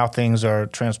and how things are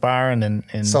transpiring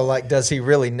and so like, does he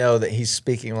really know that he's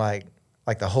speaking like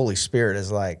the Holy Spirit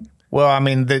is like? Well, I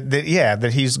mean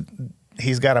that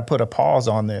he's got to put a pause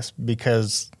on this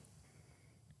because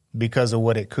of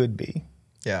what it could be.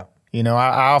 Yeah.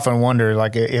 I often wonder,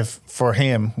 like, if for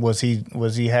him was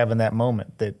he having that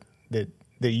moment that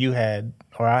you had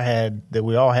or I had, that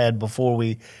we all had before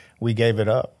we gave it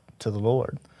up to the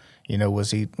Lord.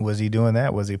 Was he doing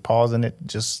that? Was he pausing it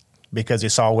just because he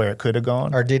saw where it could have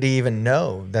gone? Or did he even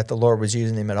know that the Lord was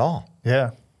using him at all?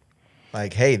 Yeah.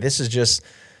 Like, hey, this is just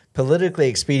politically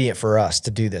expedient for us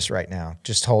to do this right now.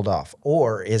 Just hold off.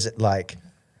 Or is it like,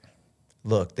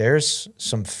 look, there's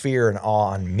some fear and awe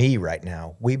on me right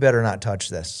now. We better not touch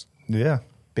this. Yeah.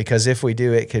 Because if we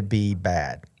do, it could be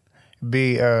bad.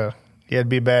 It'd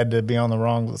be bad to be on the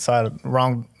wrong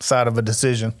side of a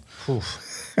decision.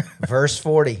 Verse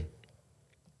 40.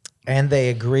 And they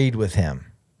agreed with him.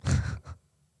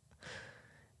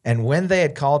 And when they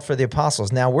had called for the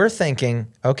apostles, now we're thinking,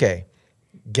 okay,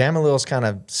 Gamaliel's kind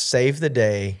of saved the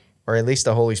day, or at least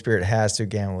the Holy Spirit has through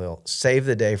Gamaliel, saved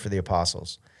the day for the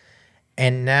apostles.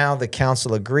 And now the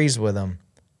council agrees with them,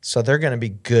 so they're going to be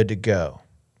good to go.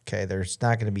 Okay, there's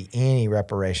not going to be any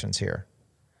reparations here.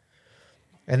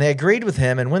 And they agreed with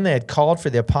him, and when they had called for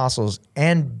the apostles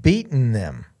and beaten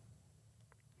them,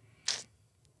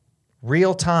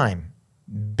 real time,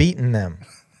 beaten them.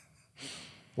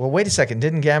 Well, wait a second.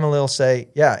 Didn't Gamaliel say,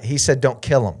 yeah, he said, don't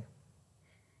kill him.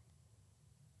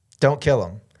 Don't kill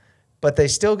him. But they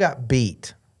still got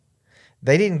beat.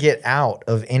 They didn't get out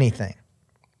of anything.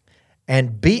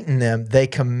 And beaten them, they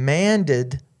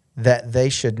commanded that they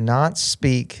should not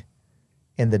speak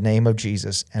in the name of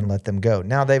Jesus and let them go.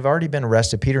 Now, they've already been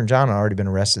arrested. Peter and John had already been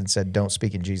arrested and said, don't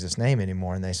speak in Jesus' name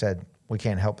anymore. And they said, we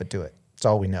can't help but do it. It's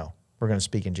all we know. We're going to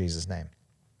speak in Jesus' name.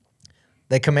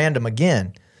 They command them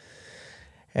again.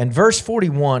 And verse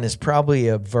 41 is probably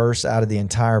a verse out of the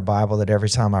entire Bible that every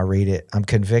time I read it, I'm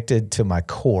convicted to my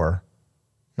core,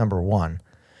 number one.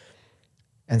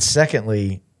 And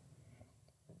secondly,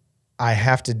 I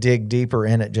have to dig deeper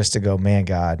in it just to go, man,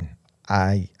 God,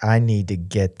 I need to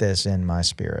get this in my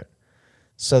spirit.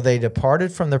 So they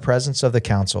departed from the presence of the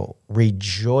council,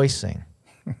 rejoicing.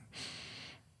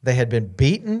 They had been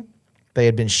beaten, They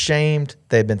had been shamed.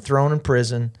 They had been thrown in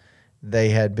prison. They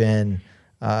had been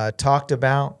talked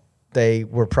about. They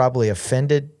were probably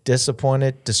offended,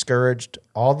 disappointed, discouraged,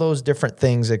 all those different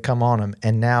things that come on them.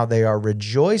 And now they are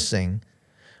rejoicing.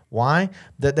 Why?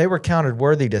 That they were counted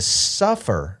worthy to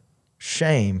suffer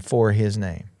shame for his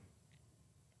name.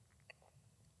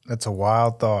 That's a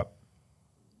wild thought.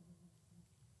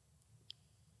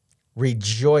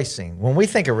 Rejoicing. When we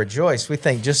think of rejoice, we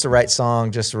think just the right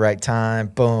song, just the right time.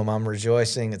 Boom, I'm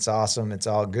rejoicing. It's awesome. It's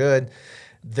all good.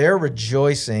 They're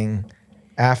rejoicing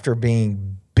after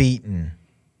being beaten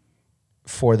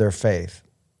for their faith.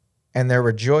 And they're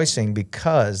rejoicing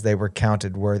because they were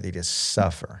counted worthy to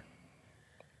suffer.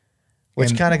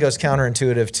 Which kind of goes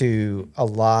counterintuitive to a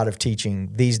lot of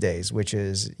teaching these days, which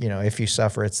is, if you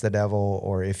suffer, it's the devil,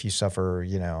 or if you suffer,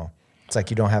 it's like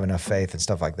you don't have enough faith and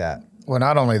stuff like that. Well,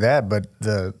 not only that, but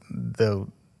the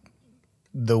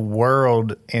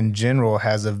world in general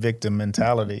has a victim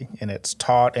mentality, and it's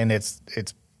taught, and it's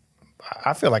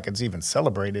I feel like it's even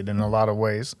celebrated in a lot of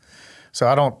ways.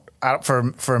 So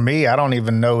for me, I don't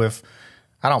even know if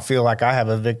I don't feel like I have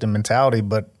a victim mentality,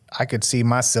 but I could see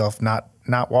myself not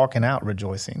walking out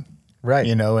rejoicing, right?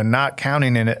 And not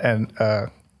counting it an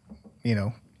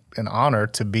honor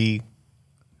to be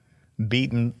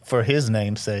beaten for his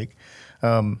name's sake.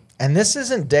 And this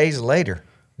isn't days later.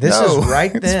 This is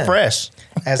right then. It's fresh.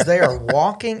 As they are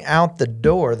walking out the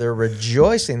door, they're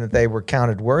rejoicing that they were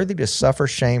counted worthy to suffer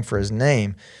shame for his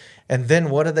name. And then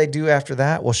what do they do after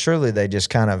that? Well, surely they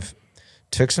just kind of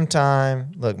took some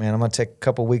time. Look, man, I'm going to take a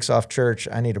couple weeks off church.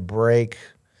 I need a break.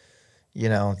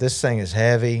 This thing is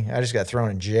heavy. I just got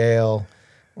thrown in jail.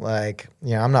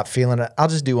 I'm not feeling it. I'll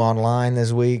just do online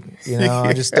this week.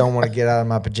 I just don't want to get out of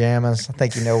my pajamas. I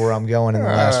think you know where I'm going in the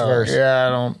last verse. Yeah, I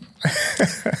don't.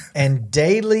 And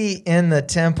daily in the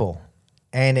temple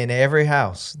and in every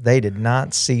house, they did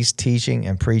not cease teaching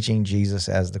and preaching Jesus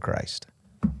as the Christ.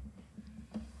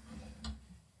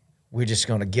 We're just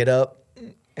going to get up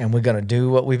and we're going to do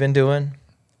what we've been doing,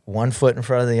 one foot in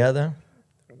front of the other.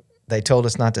 They told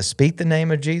us not to speak the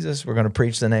name of Jesus. We're going to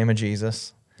preach the name of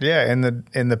Jesus. Yeah, and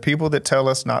the people that tell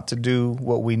us not to do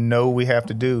what we know we have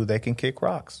to do, they can kick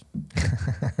rocks.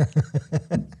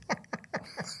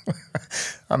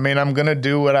 I mean, I'm going to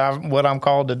do what I'm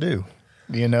called to do,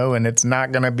 and it's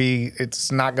not going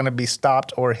to be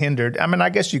stopped or hindered. I mean, I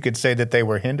guess you could say that they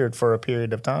were hindered for a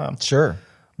period of time. Sure.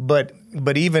 But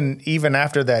even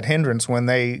after that hindrance, when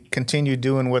they continued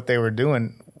doing what they were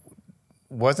doing,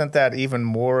 wasn't that even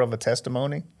more of a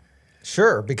testimony?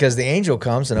 Sure, because the angel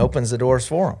comes and opens the doors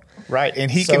for them. Right, and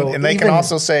they can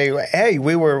also say, "Hey,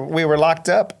 we were locked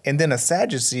up, and then a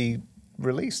Sadducee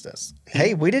released us."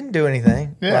 Hey, we didn't do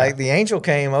anything. Yeah. Like the angel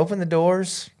came, opened the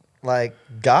doors. Like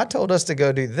God told us to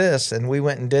go do this, and we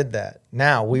went and did that.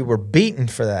 Now we were beaten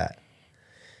for that.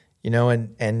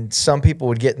 And some people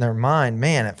would get in their mind,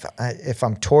 man, if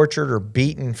I'm tortured or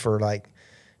beaten for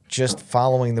just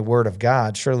following the word of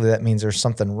God, surely that means there's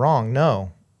something wrong.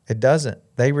 No, it doesn't.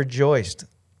 They rejoiced.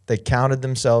 They counted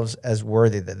themselves as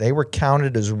worthy. That they were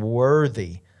counted as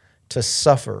worthy to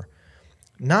suffer.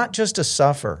 Not just to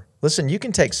suffer. Listen, you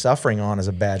can take suffering on as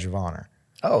a badge of honor.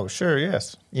 Oh, sure,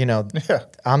 yes. Yeah.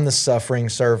 I'm the suffering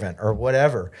servant or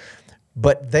whatever.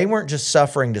 But they weren't just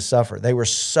suffering to suffer. They were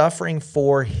suffering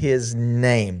for his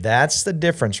name. That's the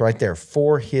difference right there,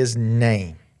 for his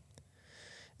name.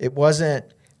 It wasn't,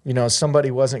 somebody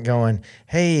wasn't going,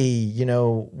 hey,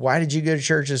 why did you go to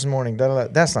church this morning? Da, da, da.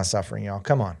 That's not suffering, y'all.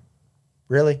 Come on.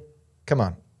 Really? Come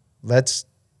on.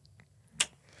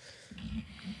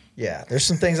 Yeah, there's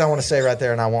some things I want to say right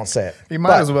there, and I won't say it. You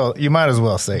might as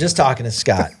well say it. Just talking to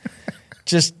Scott.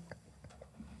 Just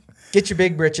get your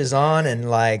big britches on and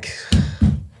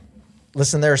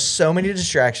listen, there are so many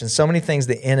distractions, so many things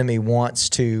the enemy wants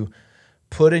to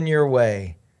put in your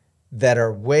way that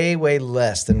are way, way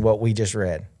less than what we just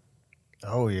read.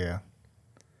 Oh, yeah.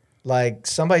 Like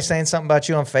somebody saying something about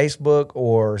you on Facebook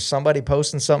or somebody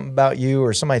posting something about you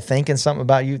or somebody thinking something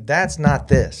about you. That's not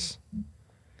this.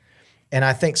 And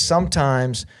I think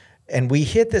sometimes, and we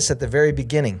hit this at the very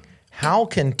beginning, how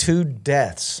can two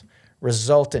deaths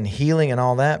result in healing and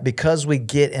all that? Because we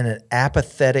get in an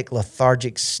apathetic,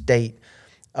 lethargic state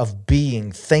of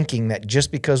being, thinking that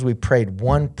just because we prayed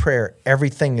one prayer,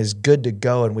 everything is good to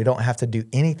go and we don't have to do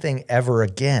anything ever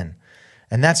again.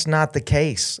 And that's not the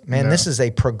case. Man, This is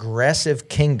a progressive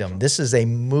kingdom. This is a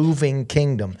moving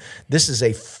kingdom. This is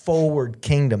a forward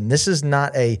kingdom. This is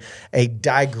not a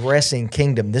digressing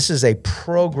kingdom. This is a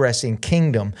progressing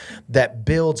kingdom that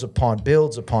builds upon.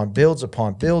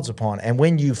 And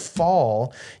when you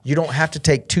fall, you don't have to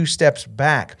take 2 steps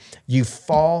back. You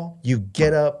fall, you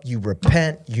get up, you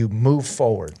repent, you move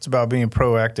forward. It's about being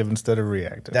proactive instead of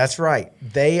reactive. That's right.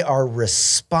 They are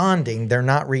responding. They're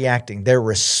not reacting. They're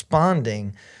responding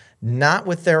not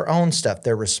with their own stuff.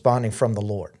 They're responding from the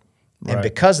Lord. And Right.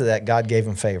 because of that, God gave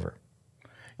them favor.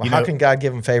 Well, how can God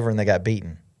give them favor and they got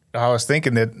beaten? I was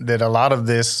thinking that a lot of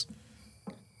this,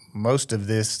 most of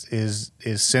this is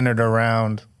centered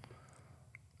around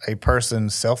a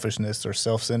person's selfishness or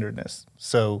self-centeredness.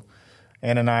 So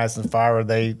Ananias and Sapphira,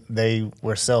 they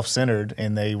were self-centered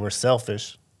and they were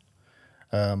selfish.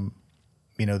 The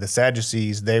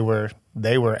Sadducees, they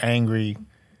were angry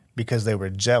because they were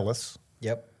jealous.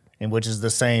 Yep. And which is the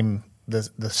same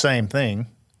thing.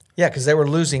 Yeah, because they were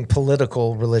losing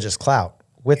political religious clout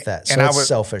with that. So it's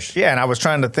selfish. Yeah, and I was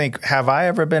trying to think, have I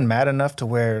ever been mad enough to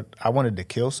where I wanted to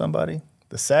kill somebody?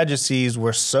 The Sadducees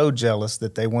were so jealous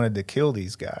that they wanted to kill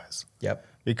these guys. Yep.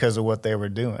 Because of what they were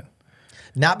doing.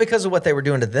 Not because of what they were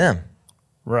doing to them,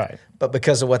 Right. but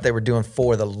because of what they were doing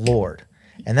for the Lord.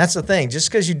 And that's the thing. Just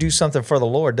because you do something for the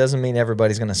Lord doesn't mean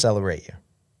everybody's going to celebrate you.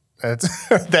 That's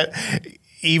that.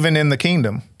 Even in the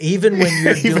kingdom. Even when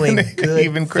you're doing good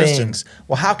even Christians. things.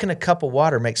 Well, how can a cup of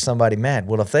water make somebody mad?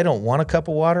 Well, if they don't want a cup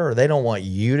of water or they don't want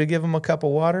you to give them a cup of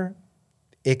water,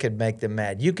 it could make them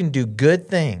mad. You can do good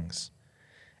things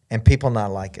and people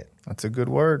not like it. That's a good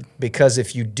word. Because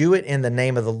if you do it in the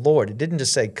name of the Lord, it didn't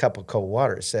just say cup of cold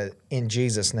water. It said in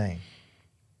Jesus' name.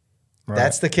 Right.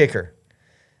 That's the kicker.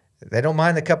 They don't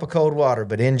mind the cup of cold water,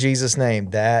 but in Jesus'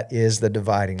 name, that is the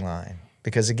dividing line.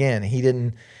 Because again, he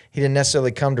didn't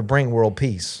necessarily come to bring world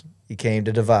peace. He came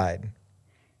to divide.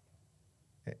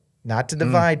 Not to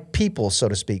divide people, so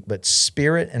to speak, but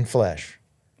spirit and flesh.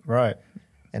 Right.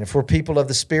 And if we're people of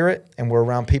the spirit and we're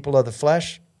around people of the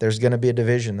flesh, there's going to be a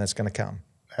division that's going to come.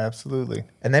 Absolutely.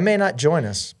 And they may not join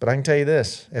us, but I can tell you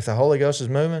this. If the Holy Ghost is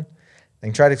moving, they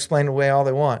can try to explain it away all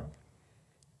they want.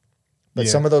 But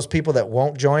some of those people that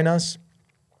won't join us,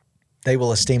 they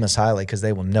will esteem us highly because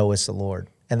they will know it's the Lord.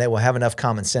 And they will have enough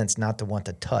common sense not to want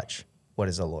to touch what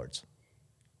is the Lord's.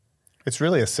 It's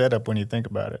really a setup when you think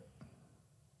about it.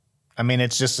 I mean,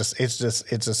 it's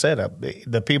a setup.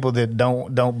 The people that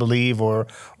don't believe or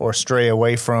stray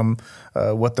away from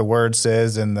what the Word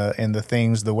says and the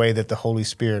things, the way that the Holy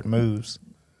Spirit moves,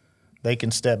 they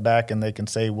can step back and they can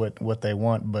say what they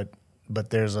want. But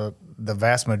there's the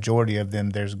vast majority of them.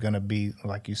 There's going to be,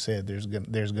 like you said,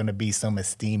 there's going to be some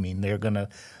esteeming.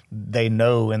 They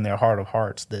know in their heart of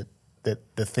hearts that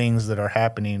the things that are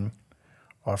happening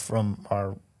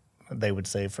are they would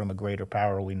say from a greater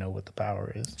power. We know what the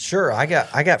power is. Sure. I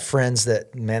got friends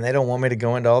that, man, they don't want me to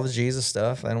go into all the Jesus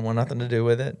stuff. They don't want nothing to do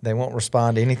with it. They won't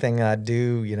respond to anything I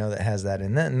do, that has that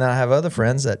in it. And then I have other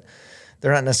friends that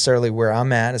they're not necessarily where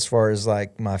I'm at as far as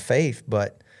like my faith,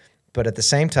 but at the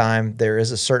same time, there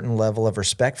is a certain level of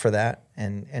respect for that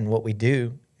and what we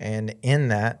do. And in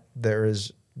that, there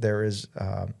is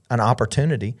an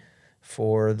opportunity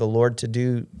for the Lord to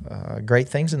do great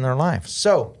things in their life.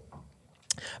 So,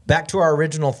 back to our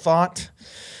original thought,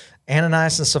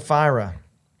 Ananias and Sapphira.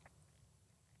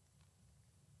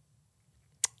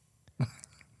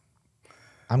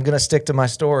 I'm going to stick to my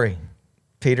story.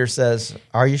 Peter says,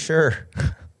 "Are you sure?"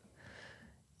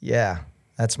 Yeah,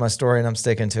 that's my story, and I'm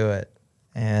sticking to it.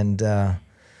 And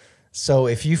so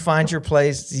if you find your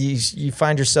place, you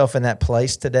find yourself in that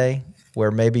place today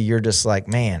where maybe you're just like,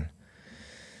 man,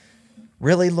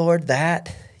 really, Lord,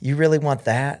 that? You really want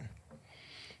that?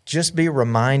 Just be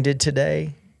reminded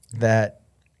today that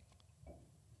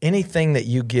anything that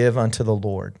you give unto the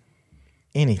Lord,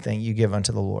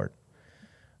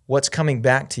 what's coming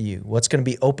back to you, what's going to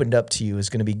be opened up to you is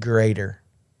going to be greater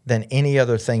than any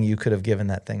other thing you could have given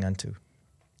that thing unto.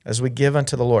 As we give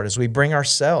unto the Lord, as we bring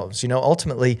ourselves,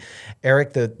 ultimately,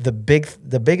 Eric,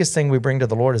 the biggest thing we bring to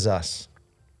the Lord is us,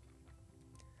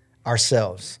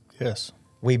 ourselves. Yes.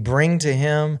 We bring to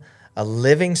Him a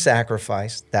living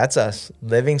sacrifice, that's us,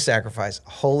 living sacrifice,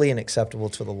 holy and acceptable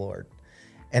to the Lord.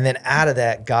 And then out of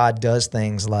that, God does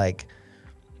things like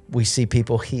we see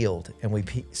people healed, and we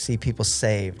see people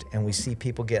saved, and we see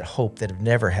people get hope that have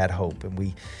never had hope, and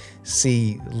we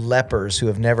see lepers who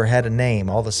have never had a name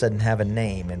all of a sudden have a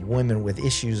name, and women with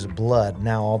issues of blood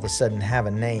now all of a sudden have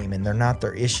a name, and they're not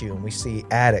their issue. And we see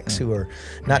addicts who are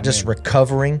not just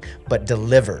recovering, but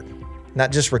delivered,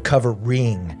 not just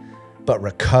recovering, but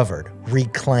recovered,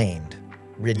 reclaimed,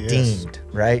 redeemed,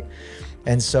 right?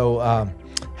 And so,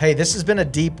 hey, this has been a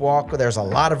deep walk. There's a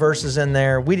lot of verses in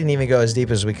there. We didn't even go as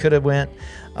deep as we could have went.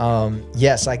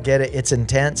 Yes, I get it. It's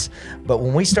intense. But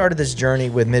when we started this journey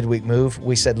with Midweek Move,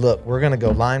 we said, look, we're going to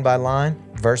go line by line,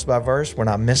 verse by verse. We're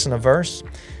not missing a verse.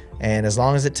 And as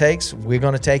long as it takes, we're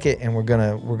going to take it, and we're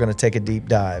going to take a deep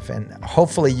dive. And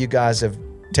hopefully you guys have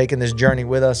taken this journey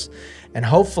with us. And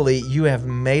hopefully you have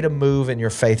made a move in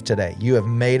your faith today. You have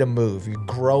made a move. You're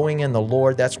growing in the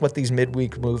Lord. That's what these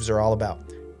midweek moves are all about.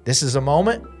 This is a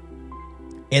moment.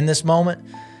 In this moment,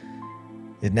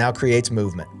 it now creates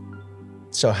movement.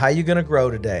 So how are you going to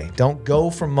grow today? Don't go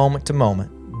from moment to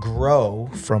moment. Grow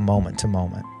from moment to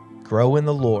moment. Grow in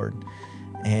the Lord.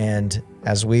 And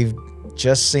as we've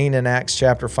just seen in Acts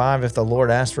chapter 5, if the Lord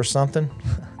asks for something,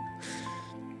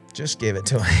 just give it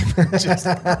to him.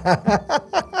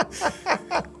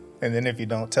 And then if you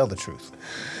don't, tell the truth.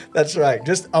 That's right.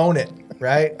 Just own it,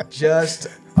 right? Just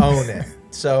own it.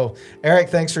 So, Eric,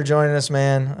 thanks for joining us,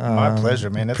 man. My pleasure,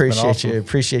 man. That's been awesome.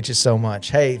 Appreciate you so much.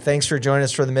 Hey, thanks for joining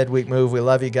us for the Midweek Move. We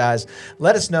love you guys.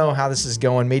 Let us know how this is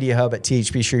going.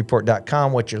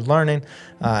 MediaHub@thpshreveport.com, what you're learning,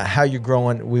 how you're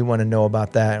growing. We want to know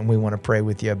about that, and we want to pray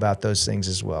with you about those things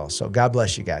as well. So God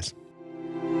bless you guys.